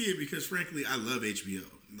excited to see it because, frankly, I love HBO.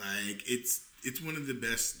 Like, it's one of the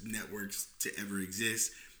best networks to ever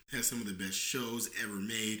exist. Has some of the best shows ever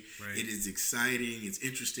made. Right. It is exciting. It's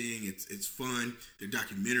interesting. It's fun. Their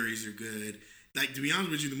documentaries are good. Like, to be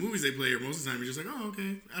honest with you, the movies they play are most of the time you're just like, oh,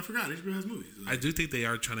 okay, I forgot HBO has movies. Like, I do think they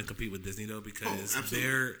are trying to compete with Disney though, because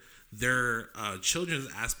absolutely. their children's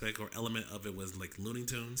aspect or element of it was like Looney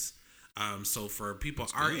Tunes. So for people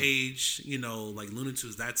our age, you know, like Looney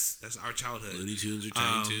Tunes, that's our childhood. Looney Tunes or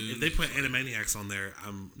Tiny Toons. If they put Animaniacs on there,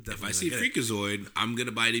 I'm definitely. If I see Freakazoid, I'm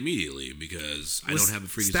gonna buy it immediately because I don't have a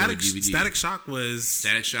Freakazoid DVD. Static Shock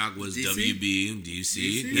was DC? WB and DC.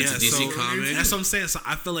 DC? That's a DC so comic. That's what I'm saying. So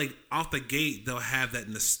I feel like off the gate they'll have that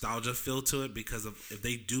nostalgia feel to it because of if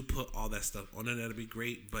they do put all that stuff on there, that'd be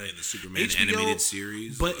great. But the Superman animated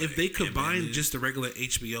series. But if they combine just the regular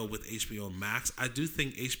HBO with HBO Max, I do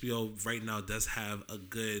think HBO right now does have a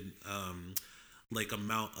good like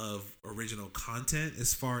amount of original content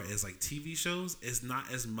as far as like TV shows. It's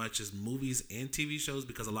not as much as movies and TV shows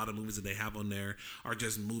because a lot of movies that they have on there are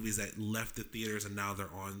just movies that left the theaters and now they're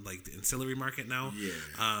on like the ancillary market now.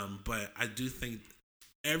 Yeah. But I do think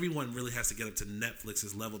everyone really has to get up to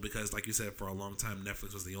Netflix's level because, like you said, for a long time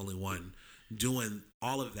Netflix was the only one doing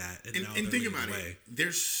all of that. And think about it.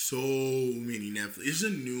 There's so many Netflix. There's a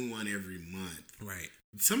new one every month. Right.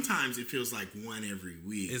 Sometimes it feels like one every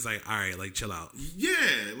week. It's like, all right, like chill out. Yeah,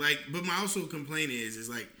 like, but my also complaint is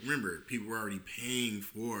like, remember, people were already paying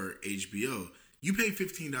for HBO. You pay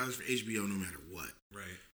 $15 for HBO no matter what. Right.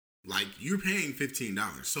 Like, you're paying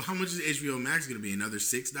 $15. So how much is HBO Max going to be? Another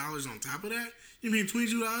 $6 on top of that? You're paying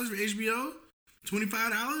 $22 for HBO? $25?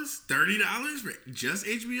 $30 for just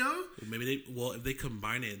HBO? Maybe if they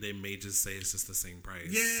combine it, they may just say it's just the same price.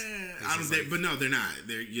 Yeah, I don't think, but no, they're not.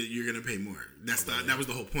 You're gonna pay more. That was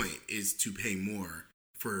the whole point, is to pay more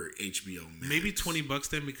for HBO Max. Maybe $20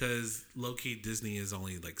 then, because low key Disney is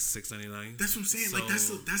only like $6.99. That's what I'm saying. So,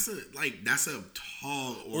 like that's a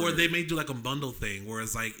tall order. Or they may do like a bundle thing, where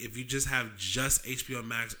it's like if you just have just HBO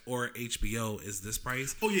Max or HBO is this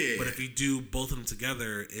price. Oh yeah. But if you do both of them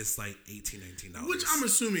together, it's like $18-$19. Which I'm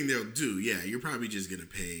assuming they'll do. Yeah, you're probably just gonna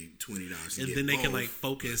pay $20. And then they can like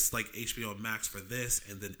focus like HBO Max for this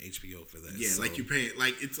and then HBO for this. Yeah, so, like you pay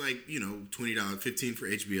like it's like, you know, $20, $15 for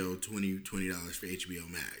HBO, $20 for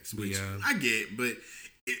HBO Max, which I get, but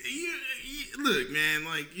look, man,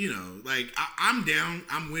 like, you know, like I'm down,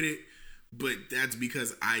 I'm with it, but that's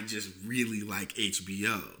because I just really like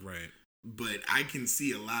HBO, right? But I can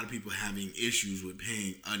see a lot of people having issues with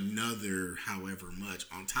paying another however much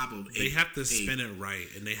on top of. They have to spin it right,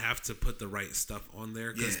 and they have to put the right stuff on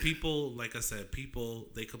there because people, like I said,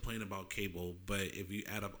 they complain about cable, but if you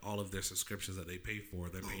add up all of their subscriptions that they pay for,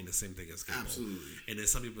 they're paying the same thing as cable. Absolutely. And then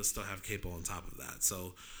some people still have cable on top of that.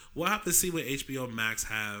 So we'll have to see what HBO Max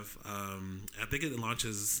have. I think it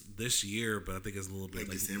launches this year, but I think it's a little bit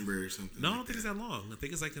like December or something. No, I don't think it's that long. I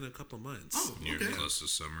think it's like in a couple of months. Oh, okay. You're close to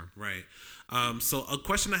summer, right? So a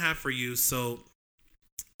question I have for you. So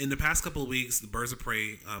in the past couple of weeks, the Birds of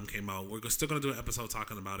Prey came out. We're still going to do an episode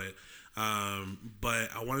talking about it. But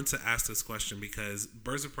I wanted to ask this question because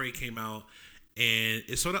Birds of Prey came out and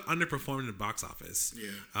it sort of underperformed in the box office. Yeah.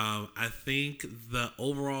 I think the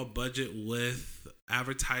overall budget with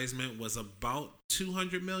advertisement was about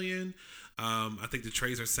 $200 million. I think the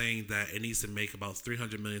trades are saying that it needs to make about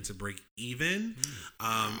 $300 million to break even.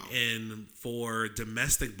 Wow. And for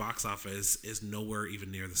domestic box office is nowhere even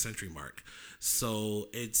near the century mark. So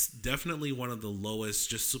it's definitely one of the lowest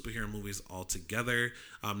just superhero movies altogether.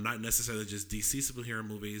 Not necessarily just DC superhero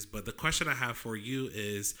movies, but the question I have for you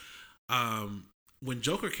is, when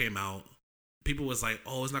Joker came out, people was like,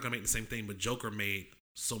 oh, it's not going to make the same thing, but Joker made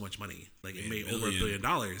so much money. Like it made over $1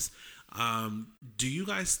 billion. Do you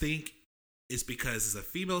guys think it's because it's a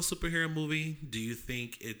female superhero movie? Do you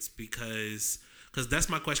think it's because that's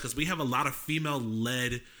my question, because we have a lot of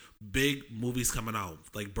female-led big movies coming out,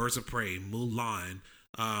 like Birds of Prey, Mulan,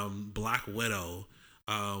 Black Widow.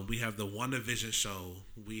 We have the WandaVision show.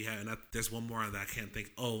 We have, and there's one more that I can't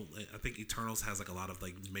think. Oh, I think Eternals has like a lot of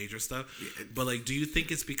like major stuff. Yeah. But like, do you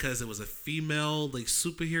think it's because it was a female like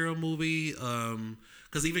superhero movie?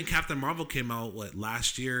 Because even Captain Marvel came out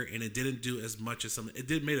last year, and it didn't do as much as some. It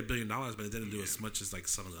did made $1 billion, but it didn't do as much as like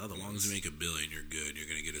some of the other ones. As long as you make $1 billion, you're good. You're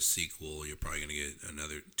gonna get a sequel. You're probably gonna get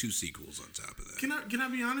another 2 sequels on top of that. Can I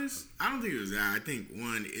be honest? I don't think it was that. I think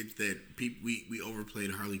one, it's that we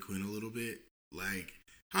overplayed Harley Quinn a little bit. Like,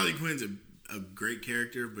 Harley Quinn's a great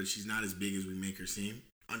character, but she's not as big as we make her seem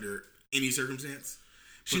under any circumstance.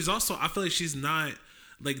 She's also, I feel like she's not,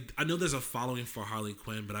 like, I know there's a following for Harley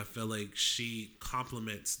Quinn, but I feel like she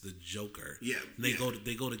complements the Joker. Yeah. They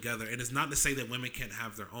go together. And it's not to say that women can't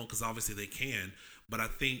have their own, because obviously they can, but I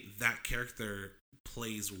think that character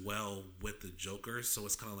plays well with the Joker. So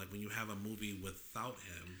it's kind of like when you have a movie without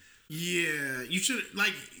him. Yeah, you should,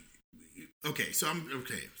 like, so I'm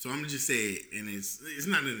gonna just say it, and it's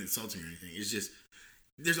not an insulting or anything. It's just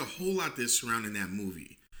there's a whole lot that's surrounding that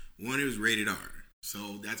movie. One, it was rated R,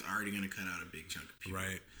 so that's already gonna cut out a big chunk of people.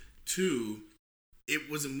 Right. 2, it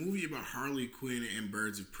was a movie about Harley Quinn and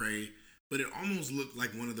Birds of Prey, but it almost looked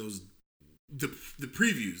like one of those. The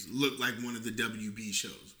previews looked like one of the WB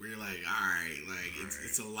shows where you're like, all right, like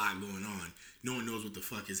it's a lot going on. No one knows what the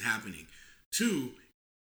fuck is happening. 2,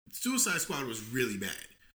 Suicide Squad was really bad.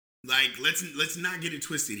 Like, let's not get it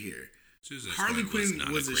twisted here. Harley Quinn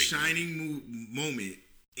was a shining moment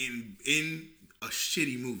in a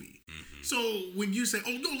shitty movie. Mm-hmm. So when you say,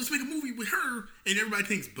 "Oh no, let's make a movie with her," and everybody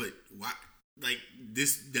thinks, "But why?" Like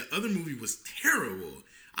the other movie was terrible.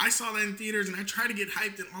 I saw that in theaters, and I tried to get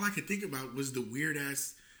hyped, and all I could think about was the weird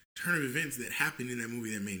ass turn of events that happened in that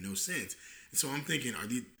movie that made no sense. And so I'm thinking,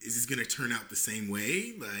 is this going to turn out the same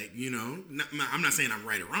way? Like, you know, I'm not saying I'm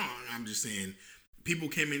right or wrong. I'm just saying people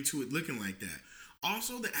came into it looking like that.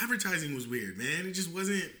 Also, the advertising was weird, man. It just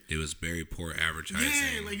wasn't. It was very poor advertising.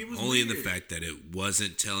 Yeah, like it was only weird. In the fact that it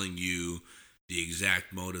wasn't telling you the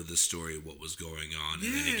exact mode of the story, what was going on,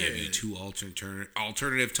 and then it gave you 2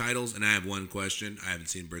 alternative titles. And I have one question. I haven't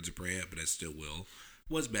seen Birds of Prey yet, but I still will.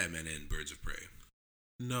 Was Batman in Birds of Prey?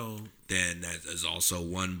 No. Then that is also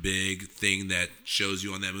one big thing that shows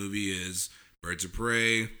you on that movie is Birds of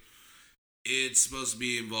Prey. It's supposed to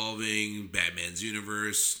be involving Batman's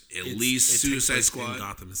universe, at least Suicide Squad, in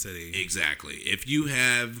Gotham City. Exactly. If you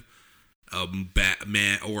have a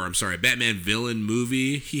Batman villain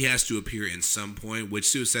movie, he has to appear in some point, which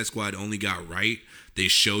Suicide Squad only got right. They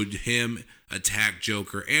showed him attack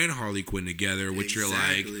Joker and Harley Quinn together, which you're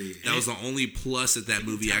like, that was the only plus that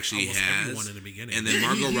movie actually has. In the beginning. And then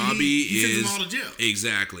Margot Robbie sends them all to jail.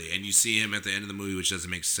 Exactly, and you see him at the end of the movie, which doesn't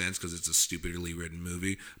make sense because it's a stupidly written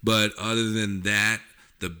movie. But other than that,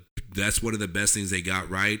 that's one of the best things they got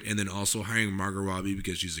right. And then also hiring Margot Robbie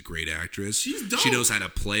because she's a great actress. She's dope. She knows how to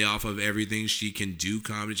play off of everything. She can do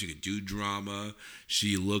comedy. She can do drama.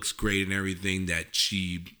 She looks great in everything that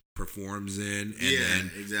she performs in.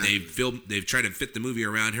 And exactly. They've tried to fit the movie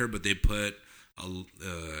around her, but they put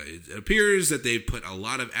it appears that they put a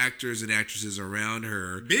lot of actors and actresses around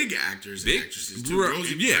her. Big actors and actresses too.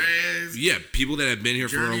 Yeah, people that have been here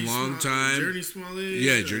for a long time. Journey Smollett.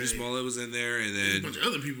 Yeah, Journey Smollett was in there, and then a bunch of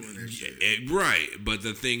other people in there. Right, but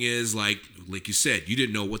the thing is, like you said, you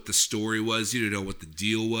didn't know what the story was. You didn't know what the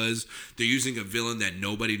deal was. They're using a villain that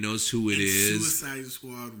nobody knows who it is. Suicide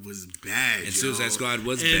Squad was bad. And Suicide Squad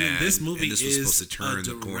was and bad. This movie was is supposed to turn a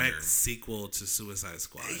the corner. direct sequel to Suicide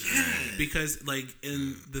Squad. Yeah. Because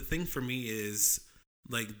the thing for me is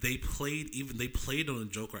like they played on the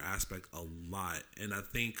Joker aspect a lot, and I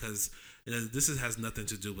think because this has nothing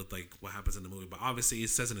to do with like what happens in the movie, but obviously it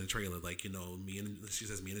says in the trailer, like, you know, she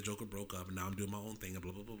says me and the Joker broke up, and now I'm doing my own thing, and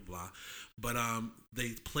blah blah blah blah blah. But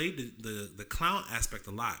they played the clown aspect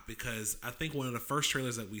a lot, because I think one of the first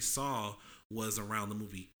trailers that we saw was around the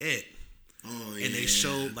movie It. Oh, yeah. And they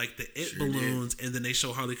showed like the It balloons, and then they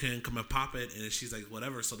show Harley Quinn come and pop it, and she's like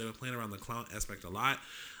whatever. So they were playing around the clown aspect a lot.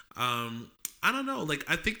 I don't know. Like,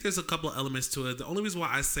 I think there's a couple of elements to it. The only reason why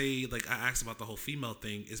I say, like, I asked about the whole female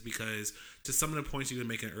thing is because to some of the points you were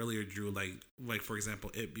making earlier, Drew, like for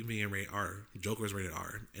example, it being rated R, Joker is rated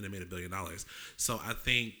R, and it made $1 billion. So I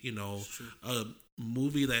think, you know, a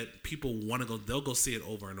movie that people want to go, they'll go see it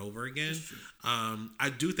over and over again.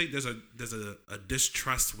 I do think there's a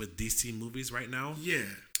distrust with DC movies right now. Yeah.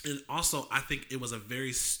 And also, I think it was a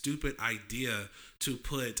very stupid idea to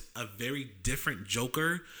put a very different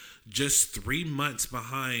Joker just 3 months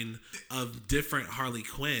behind a different Harley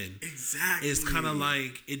Quinn. Exactly. It's kind of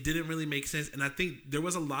like, it didn't really make sense. And I think there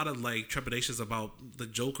was a lot of like trepidations about the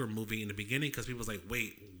Joker movie in the beginning because people was like,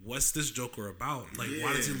 wait, what's this Joker about? Like,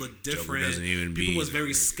 why does he look different? Joker doesn't even people be was very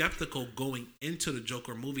there. skeptical going into the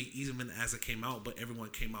Joker movie, even as it came out, but everyone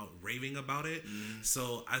came out raving about it.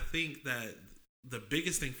 So I think that the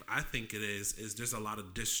biggest thing I think it is there's a lot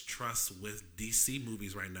of distrust with DC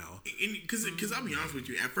movies right now. Because I'll be honest with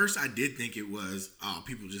you, at first I did think it was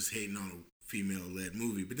people just hating on a female-led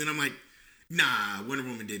movie, but then I'm like, nah, Wonder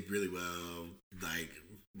Woman did really well. Like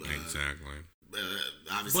Exactly.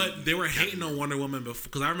 Obviously, but they were hating on Wonder Woman before,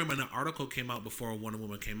 because I remember an article came out before Wonder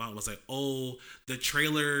Woman came out. It was like, oh, the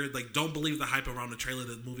trailer, like, don't believe the hype around the trailer.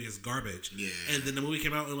 The movie is garbage. Yeah. And then the movie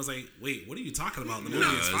came out and it was like, wait, what are you talking about? The No, movie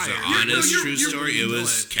it is was fire. an honest, true you're story. It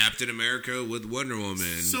was doing. Captain America with Wonder Woman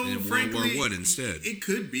So in frankly, World War I instead. It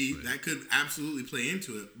could be. That could absolutely play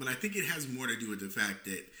into it. But I think it has more to do with the fact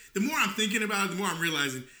that the more I'm thinking about it, the more I'm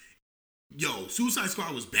realizing, Suicide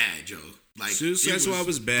Squad was bad, Joe. Like, Suicide Squad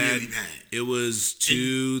was bad. Really bad. It was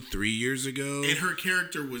 2-3 years ago. And her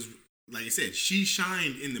character was, like I said, she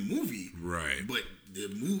shined in the movie. Right. But the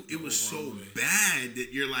movie, it was so bad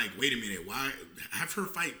that you're like, wait a minute, why have her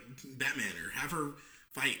fight Batman or have her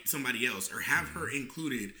fight somebody else or have her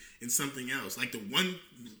included in something else? Like the one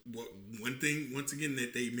thing, once again,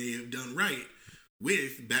 that they may have done right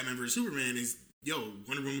with Batman vs Superman is,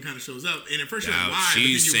 Wonder Woman kind of shows up, and at first you're like, why?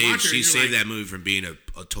 She saved that movie from being a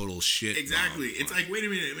total shit. Exactly. It's like, wait a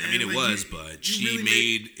minute, man. I mean, it like, was, but she really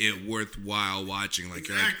made it worthwhile watching. Like,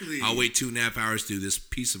 Exactly. I'll wait 2.5 hours to do this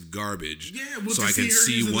piece of garbage, well, so to I can see her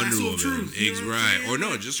see use the Wonder lasso Woman. of truth, you know what I'm Right? saying? Or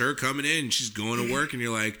no, just her coming in. She's going to work, and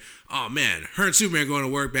you're like, oh man, her and Superman going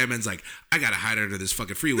to work. Batman's like, I gotta hide under this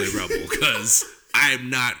fucking freeway rubble because I'm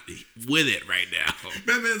not with it right now.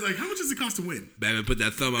 Batman's like, how much does it cost to win? Batman put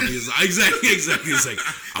that thumb up. He's like, exactly. He's like,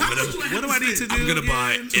 What do I need to do? I'm gonna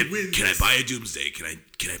buy. win Can I this? buy a Doomsday? Can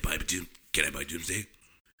I buy Doomsday?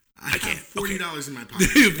 I can't. have $40 in my pocket.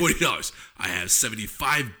 $40. I have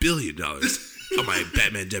 $75 billion on my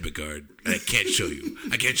Batman debit card, and I can't show you.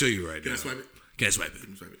 I can't show you right now. Can I swipe it? Can I swipe it?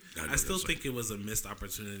 I still think it was a missed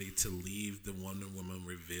opportunity to leave the Wonder Woman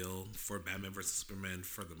reveal for Batman vs Superman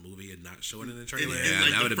for the movie and not show it in the trailer. Yeah, like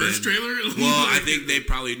that the would have first been. trailer. Well, I think they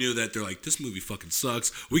probably knew that they're like, this movie fucking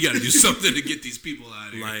sucks. We got to do something to get these people out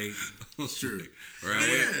of here. Like, It's true. Right?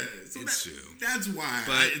 Yeah, so It's true. That's why.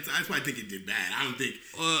 That's why I think it did bad. I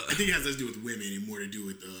think it has less to do with women and more to do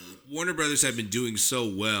with Warner Brothers have been doing so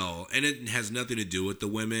well, and it has nothing to do with the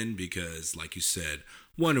women because, like you said,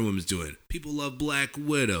 Wonder Woman's doing it. People love Black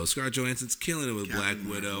Widow. Scarlett Johansson's killing it with Black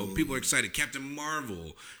Widow. People are excited. Captain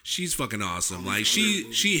Marvel, she's fucking awesome. Like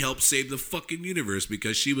she helped save the fucking universe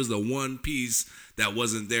because she was the one piece that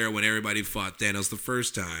wasn't there when everybody fought Thanos the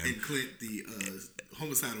first time. and Clint, the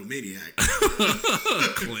homicidal maniac,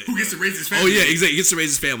 Clint. who gets to raise his family. Oh yeah, exactly. He gets to raise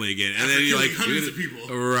his family again, and After then you're killing like, hundreds of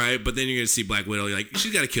people. right? But then you're gonna see Black Widow. You're like,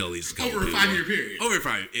 she's got to kill these couple Over a people. 5-year period. Over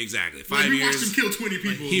 5, exactly. 5 Like, we years. watched him kill 20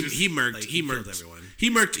 people. He murked. like, He he killed murked everyone. He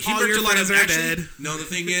murked All a your lot of friends are actually, dead. No, the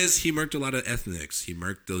thing is, he murked a lot of ethnics. He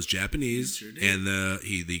murked those Japanese, Sure did. and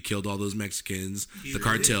he killed all those Mexicans, the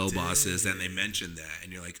cartel bosses, and they mentioned that,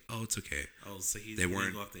 and you're like, oh, it's okay. oh, so he They didn't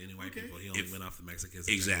weren't- go after any white people. He only went after Mexicans.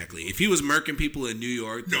 and Exactly. black If he was murking people in New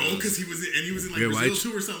York, No, because he was in like Yeah, Brazil white-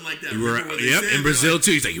 too or something like that. You were, Remember what they yep, said? in They're Brazil like,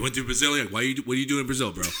 too. He's like, you went through Brazil. You're like, what are you doing in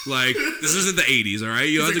Brazil, bro? Like, this isn't the '80s, all right?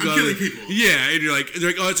 You have He's to like, go. I'm killing people. Yeah, and they're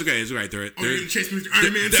like, oh, it's okay, it's all right. Oh, you're gonna chase me with your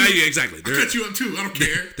Iron Man they're- too? yeah, exactly. I cut you up too. I don't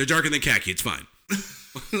care. They're darker than khaki. It's fine.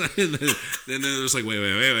 then they're just like, wait.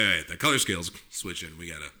 The color scale's switching. We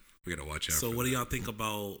gotta watch out. So for what do that. y'all think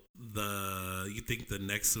about you think the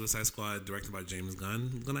next Suicide Squad directed by James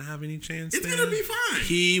Gunn gonna have any chance? It's there? gonna be fine.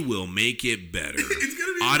 He will make it better. It's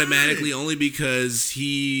gonna be automatically, fine. only because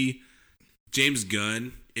James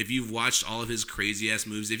Gunn. If you've watched all of his crazy ass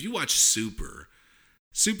movies, if you watch Super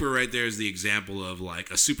right there is the example of like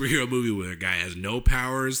a superhero movie where a guy has no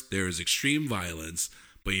powers, there is extreme violence,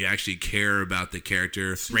 but you actually care about the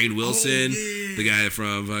character. Rainn Wilson, yeah. the guy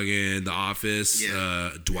from fucking The Office,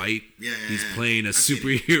 Yeah. Dwight. Yeah. He's playing a I've seen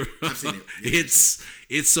superhero. I've seen it. Yeah.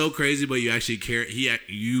 It's so crazy, but you actually care.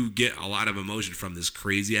 You get a lot of emotion from this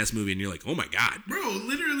crazy ass movie, and you're like, oh my god. Bro,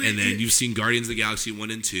 literally. And then you've seen Guardians of the Galaxy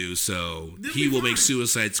 1 and 2, so They'll he be will fine. make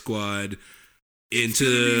Suicide Squad gonna into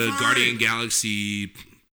be fine. Guardian Galaxy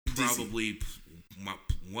probably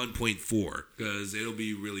 1.4 because it'll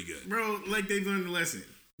be really good. Bro, like they've learned the lesson.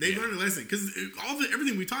 They've learned the lesson because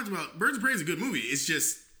everything we talked about, Birds of Prey is a good movie. It's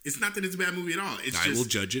just It's not that it's a bad movie at all. I will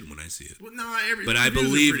judge it when I see it. Well, no, but I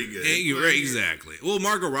believe pretty good. Right, exactly. Well,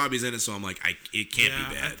 Margot Robbie's in it, so I'm like, it can't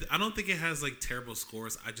be bad. I don't think it has like terrible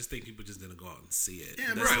scores. I just think people just didn't go out and see it.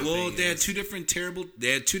 Yeah, right. Well, they had two different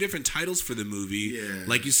titles for the movie. Yeah.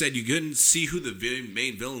 Like you said, you couldn't see who the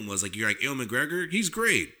main villain was. Like you're like, Ewan McGregor, he's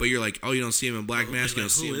great, but you're like, oh, you don't see him in Black Mask. You don't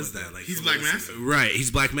see him with that. Like, he's Black Mask, right? He's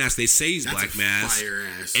Black Mask. They say he's Black Mask,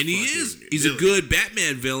 and he is. He's a good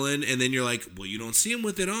Batman villain. And then you're like, well, you don't see him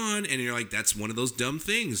with it on, and you're like, that's one of those dumb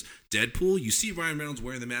things. Deadpool, you see Ryan Reynolds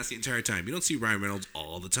wearing the mask the entire time. You don't see Ryan Reynolds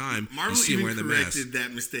all the time. Marvel you see him wearing the mask. Corrected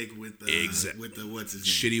that mistake with the what's his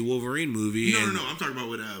name? Shitty Wolverine movie. No. I'm talking about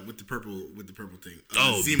with the purple thing.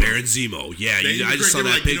 Zemo. Baron Zemo. Yeah, I just saw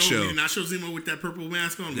that picture. We did not show Zemo with that purple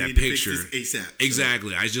mask on. That we need picture to fix this ASAP.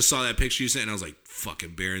 Exactly. I just saw that picture you sent, and I was like,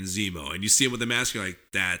 fucking Baron Zemo. And you see him with the mask, you're like,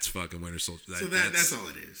 that's fucking Winter Soldier. That's all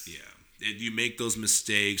it is. Yeah. And you make those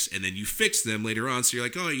mistakes, and then you fix them later on. So you're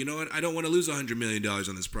like, oh, you know what? I don't want to lose $100 million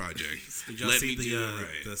on this project. Did y'all see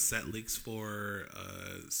the set leaks for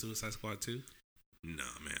Suicide Squad 2? No,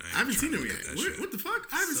 man. I haven't seen them yet. What the fuck?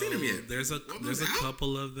 I haven't seen them yet. There's a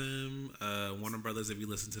couple of them. Warner Brothers, if you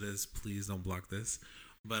listen to this, please don't block this.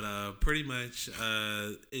 But pretty much,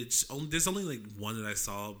 there's only like one that I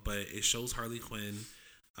saw, but it shows Harley Quinn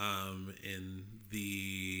in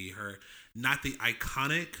her not the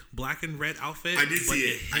iconic black and red outfit. I did see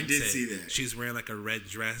it. I did see that. She's wearing like a red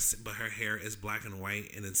dress, but her hair is black and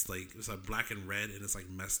white, and it's like black and red, and it's like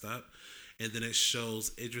messed up. And then it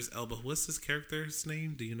shows Idris Elba. What's his character's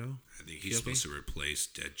name? Do you know? I think he's supposed to replace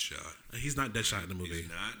Deadshot. He's not Deadshot in the movie. He's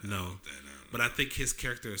not? No. But I think his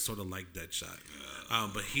character is sort of like Deadshot.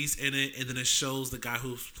 But he's in it, and then it shows the guy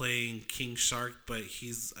who's playing King Shark, but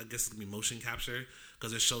he's, I guess it's going to be motion capture,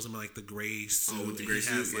 because it shows him in like the gray suit. Oh, with the gray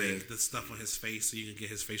suit, has like the stuff on his face so you can get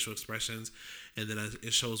his facial expressions. And then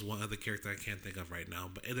it shows one other character I can't think of right now.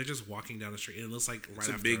 But they're just walking down the street, and it looks like it's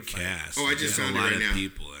a big cast. Oh, I just found it right now.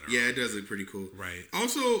 People that are it does look pretty cool. Right.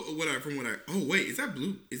 Also, oh wait, is that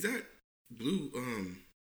Blue? Is that Blue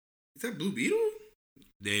Beetle?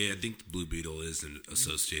 I think Blue Beetle is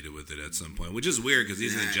associated with it at some point, which is weird because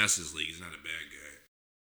he's in the Justice League. He's not a bad guy.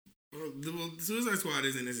 Well, the Suicide Squad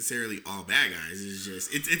isn't necessarily all bad guys. It's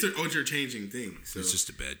just it's an ultra-changing thing. So it's just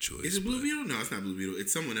a bad choice. Is it Blue Beetle? No, it's not Blue Beetle.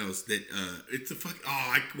 It's someone else that it's a fuck.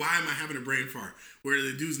 Oh, why am I having a brain fart? Where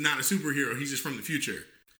the dude's not a superhero. He's just from the future.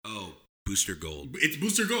 Oh, Booster Gold. It's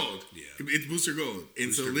Booster Gold. Yeah, it's Booster Gold. And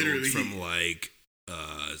Booster so literally from like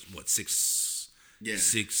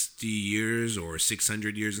 60 years or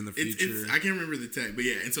 600 years in the future. I can't remember the tech, but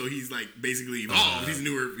yeah. And so he's like basically evolved. He's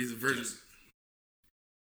newer. He's a version.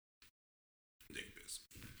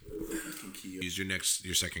 Use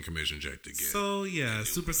your second commission check to get. So yeah,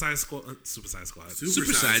 Suicide Squad. Is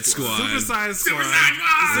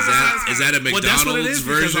that a McDonald's well, that's what it is,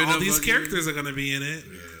 version? All these characters are going to be in it.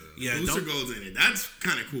 Yeah, Booster Gold's in it. That's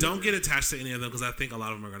kind of cool. Don't get attached to any of them because I think a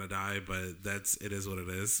lot of them are going to die. But it is what it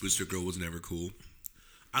is. Booster Gold was never cool.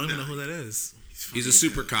 I don't even know who that is. He's a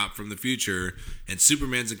super cop from the future, and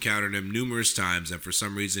Superman's encountered him numerous times, and for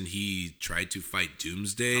some reason he tried to fight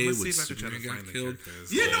Doomsday when Superman got killed.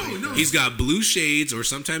 No. He's got blue shades or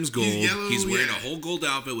sometimes gold. He's wearing a whole gold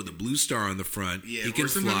outfit with a blue star on the front. Yeah, he can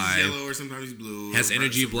fly. He's yellow or sometimes he's blue. Has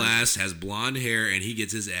energy blast, has blonde hair, and he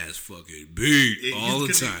gets his ass fucking beat all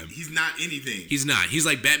the time. He's not anything. He's not. He's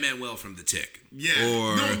like Batman from The Tick. Yeah.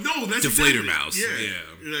 Or that's Deflator exactly. Mouse.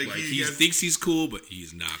 Yeah. Like he thinks he's cool, but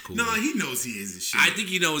he's not cool. No, he knows he isn't shit. I think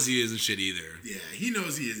he knows he isn't shit either. Yeah, he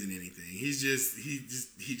knows he isn't anything. He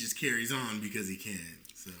just carries on because he can.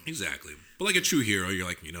 So exactly. But like a true hero, you're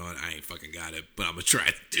like, you know what, I ain't fucking got it, but I'm gonna try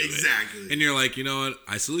to do it. Exactly. And you're like, you know what,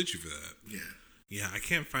 I salute you for that. Yeah. Yeah, I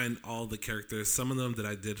can't find all the characters. Some of them that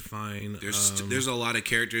I did find. There's a lot of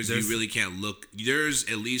characters you really can't look. There's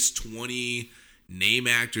at least 20 name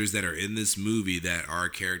actors that are in this movie that are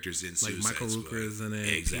characters in Suicide Squad. Like Michael Rooker is in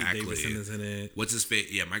it. Exactly. Pete Davidson is in it. What's his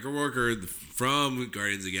face? Yeah, Michael Rooker from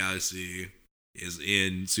Guardians of the Galaxy is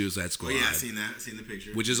in Suicide Squad. Oh yeah, I've seen that. I've seen the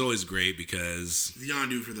picture. Which is always great because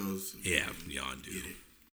Yondu for those. Yeah, Yondu.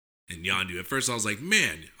 And Yondu. At first I was like,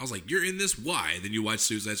 you're in this? Why? And then you watch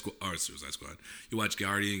Suicide Squad. You watch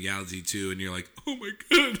Guardian of the Galaxy 2 and you're like, oh my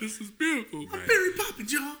god, this is beautiful. I'm Mary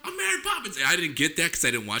Poppins, y'all. I'm Mary Poppins. And I didn't get that because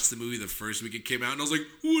I didn't watch the movie the first week it came out. And I was like,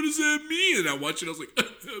 what does that mean? And I watched it and I was like,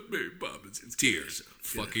 Mary Poppins. And tears.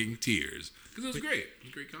 Fucking tears. Because it was great. It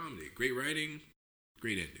was great comedy. Great writing.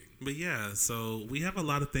 Great ending. But yeah, so we have a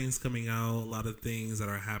lot of things coming out. A lot of things that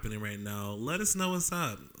are happening right now. Let us know what's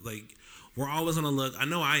up. Like, we're always going to look. I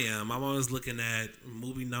know I am. I'm always looking at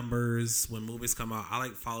movie numbers when movies come out. I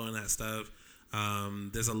like following that stuff.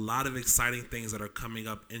 There's a lot of exciting things that are coming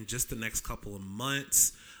up in just the next couple of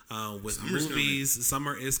months with Summer's movies. Coming.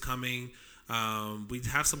 Summer is coming. We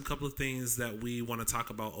have some couple of things that we want to talk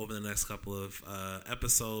about over the next couple of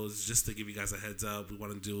episodes. Just to give you guys a heads up, we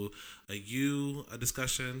want to do a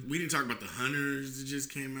discussion. We didn't talk about the Hunters that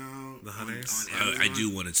just came out. The Hunters. I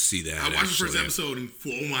do want to see that. I watched the first episode and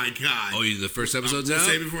oh my god! Oh, the first episode's we'll out.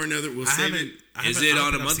 Save it for another. We'll save it. Is it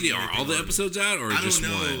on a monthly? Are all the episodes out, or just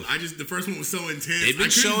one? I don't know. The first one was so intense. They've been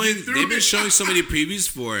showing so many previews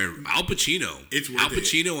for it. Al Pacino. It's worth Al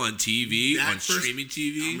Pacino on TV, streaming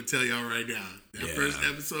TV. I'm gonna tell y'all right now. That first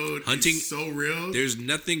episode is so real. There's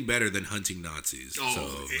nothing better than hunting Nazis. Oh, so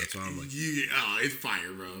that's why I'm like, it's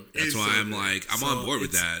fire, bro. That's why I'm like, I'm on board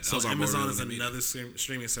with that. So Amazon is another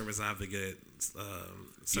streaming service I have to get.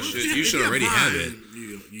 You should already have it.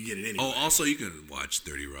 You get it anyway. Oh, also you can watch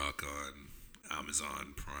 30 Rock on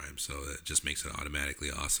Amazon Prime, so that just makes it automatically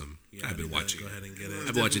awesome. Yeah, I've been watching. Go ahead and get it.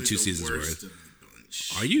 I've been watching 2 seasons worth.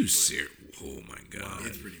 Are you serious? Oh my god, wow.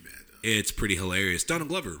 It's pretty bad. It's pretty hilarious. Donald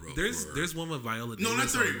Glover wrote. There's one with Viola Davis. No, not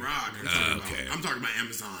 30 Rock. I'm talking about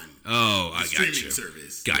Amazon. Oh, I got you.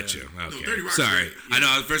 Service. Gotcha. Yeah. Okay. No, 30 Rock. Sorry. Yeah. I know.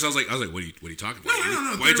 At first, I was like, what are you talking about?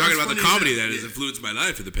 No. Why are you talking about the comedy that has influenced my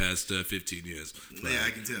life for the past 15 years? Yeah, I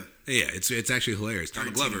can tell. Yeah, it's actually hilarious.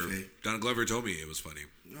 Donald Glover told me it was funny.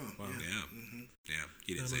 Oh, wow. Yeah. Mm-hmm. Yeah,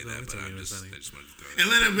 he didn't say that, but I just wanted to throw it.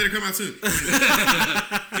 Atlanta better come out soon.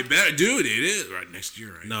 It better, dude. It is right next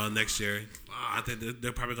year, right? No, next year. I think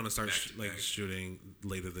they're probably going to start shooting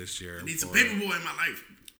later this year. I need some Paperboy in my life.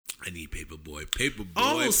 I need Paperboy. Paperboy.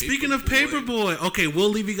 Oh, speaking of Paperboy, okay, we'll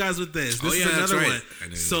leave you guys with this. This is another one.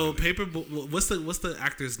 So Paperboy, what's the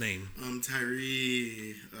actor's name?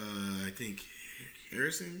 Tyree, I think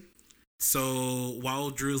Harrison. So while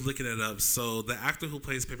Drew's looking it up, so the actor who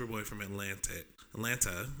plays Paperboy from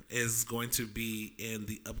Atlanta is going to be in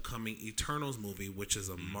the upcoming Eternals movie, which is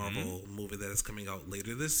a Marvel movie that is coming out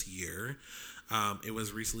later this year. It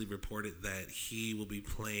was recently reported that he will be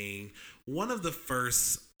playing one of the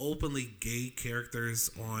first openly gay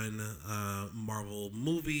characters on Marvel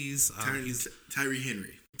movies. Tyree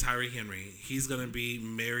Henry. He's going to be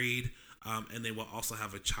married. And they will also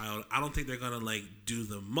have a child. I don't think they're going to do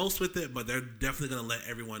the most with it, but they're definitely going to let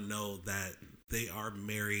everyone know that they are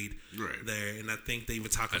married there. And I think they even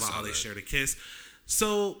talk about how they shared a kiss.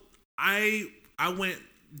 So I went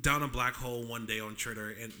down a black hole one day on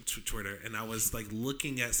Twitter, and I was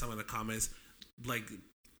looking at some of the comments.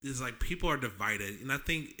 It's people are divided, and I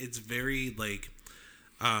think it's very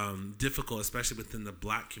difficult, especially within the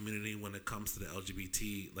black community when it comes to the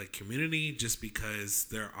LGBT community, just because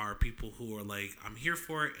there are people who are I'm here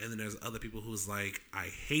for it, and then there's other people who's I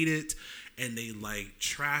hate it, and they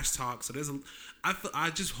trash talk. So I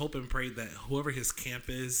just hope and pray that whoever his camp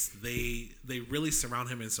is, they really surround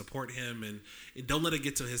him and support him, and don't let it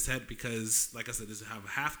get to his head, because like I said, there's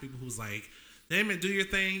half people who's hey man, do your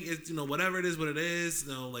thing. It's whatever it is, what it is.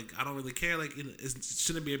 I don't really care. It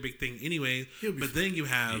shouldn't be a big thing anyway. But then you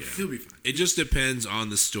have he'll be fine. It just depends on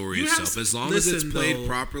the story itself. As long as it's played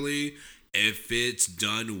properly, if it's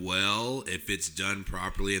done well, if it's done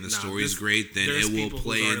properly, and the story's great, then it will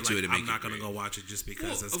play into it. And I'm not going to go watch it just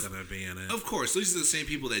because it's going to be in it. Of course, these are the same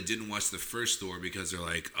people that didn't watch the first Thor because they're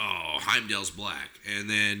oh, Heimdall's black, and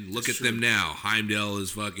then look at them now. Heimdall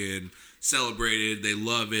is fucking celebrated. They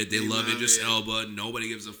love it. They love Idris Elba. Nobody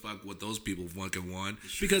gives a fuck what those people fucking want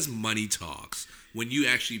because money talks. When you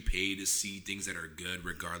actually pay to see things that are good,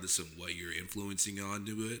 regardless of what you're influencing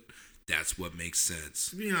onto it, that's what makes sense.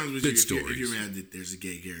 To be honest with you, if you're mad that there's a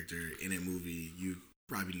gay character in a movie, you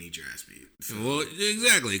probably need your ass beat. So. Well,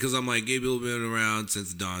 exactly, because I'm gay people have been around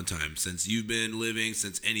since dawn time, since you've been living,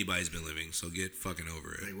 since anybody's been living. So get fucking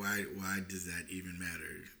over it. Why does that even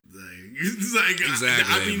matter? Exactly.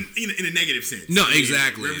 I mean, in a negative sense. No,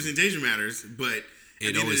 exactly. Representation matters, but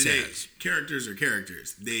it always has. Characters are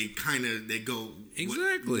characters. They go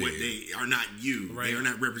exactly. What they are not you. Right. They are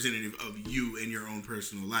not representative of you in your own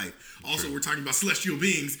personal life. Also, we're talking about celestial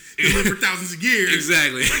beings that live for thousands of years.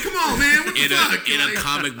 Exactly. Come on, man. What the fuck? In a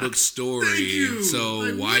comic book story. Thank you.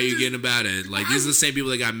 So why are you getting about it? These are the same people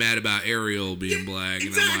that got mad about Ariel being black.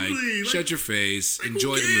 Exactly. And I'm shut your face.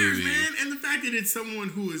 Enjoy the movie. Man? And the fact that it's someone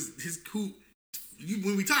who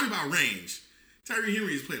when we talk about range, Tyree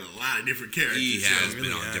Henry has played a lot of different characters. He has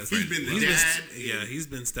been on different. He's been the dad. He's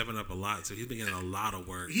been stepping up a lot, so he's been getting a lot of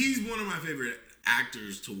work. He's one of my favorite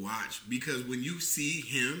actors to watch because when you see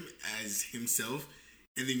him as himself,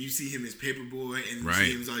 and then you see him as Paperboy, and you Right.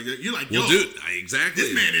 see him as all you're like, yo, Well, dude, exactly.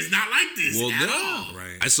 this man is not like this. Well, at no. all.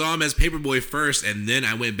 Right. I saw him as Paperboy first, and then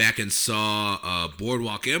I went back and saw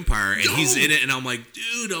Boardwalk Empire, and he's in it, and I'm like,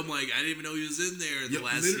 dude, I didn't even know he was in there in the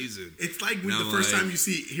last season. It's like when And the I'm first like- time you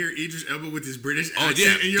hear Idris Elba with his British Oh accent,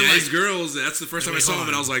 yeah, and you're Daddy's like, Girls. That's the first time I saw him,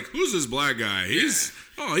 and I was like, "Who's this black guy? He's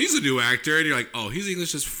a new actor." And you're like, "Oh, he's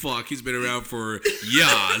English as fuck. He's been around for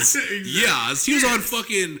years, Exactly. years." He was on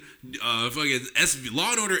fucking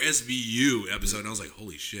Law and Order SVU episode, and I was like,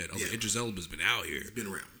 "Holy shit!" I was like, Idris Elba's been out here. he's been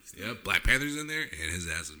around. Yep, Black Panther's in there, and his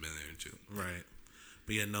ass has been there too. Right.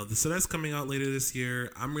 But yeah, no, so that's coming out later this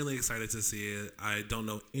year. I'm really excited to see it. I don't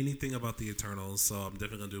know anything about the Eternals, so I'm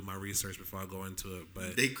definitely going to do my research before I go into it.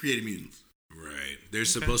 But They created mutants. Right.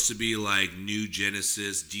 There's supposed to be like new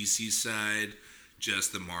Genesis DC side,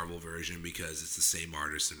 just the Marvel version because it's the same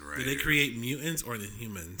artist and writer. did they create mutants or the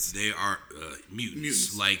humans? They are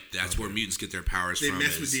mutants. Like that's where mutants get their powers They from.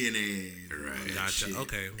 mess with DNA. And Right. all that Gotcha. shit.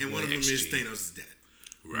 Okay. And one of them is Thanos' dad.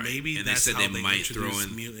 Right. Maybe and that's they said how they they might throw introduce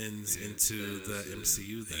in mutants into the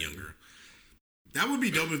MCU then. younger. That would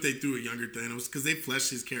be dope if they threw a younger Thanos because they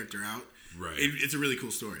fleshed his character out. Right. It's a really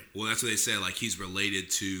cool story. Well, that's what they said. Like he's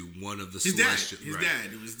related to one of the His celestial.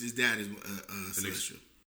 dad. His dad is celestial.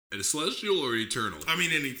 A celestial or eternal? I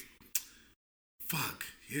mean,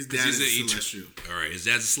 his dad is celestial. All right, his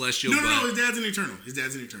dad's a celestial. No, his dad's an eternal.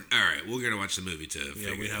 All right, we're gonna watch the movie to Yeah,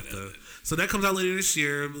 figure we have that to. out. So that comes out later this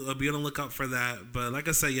year. Be on the lookout for that. But like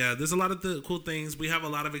I said, yeah, there's a lot of cool things. We have a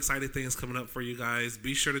lot of exciting things coming up for you guys.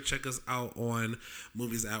 Be sure to check us out on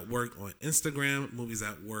Movies at Work on Instagram, Movies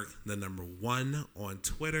at Work, the number 1 on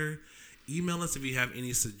Twitter. Email us if you have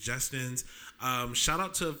any suggestions. Shout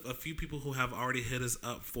out to a few people who have already hit us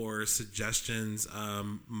up for suggestions.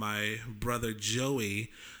 My brother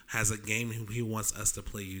Joey has a game he wants us to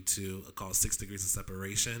play you to called 6 Degrees of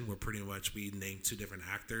Separation, where pretty much we name 2 different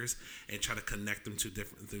actors and try to connect them to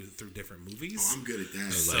through different movies. Oh, I'm good at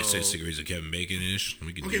that. So, like 6 Degrees of Kevin Bacon-ish.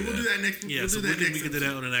 We can Okay, we'll do that next. Yeah, we'll so do we that can, next. we can do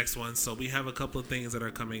that on the next one. So we have a couple of things that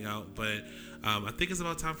are coming out, but I think it's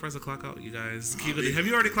about time for us to clock out, you guys. Keoki, have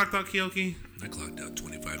you already clocked out, Keoki? I clocked out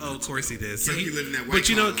 25 minutes. Oh, of course he did. So Keoki living that white but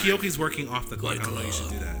you know, claw life. Keoki's working off the clock. I don't know you should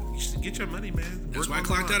do that. You should get your money, man. That's Work why I on the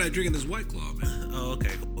clocked clock. out. I drinking this White Claw, man. Oh,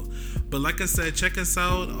 okay, cool. But like I said, check us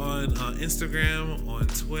out on Instagram, on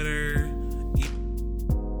Twitter.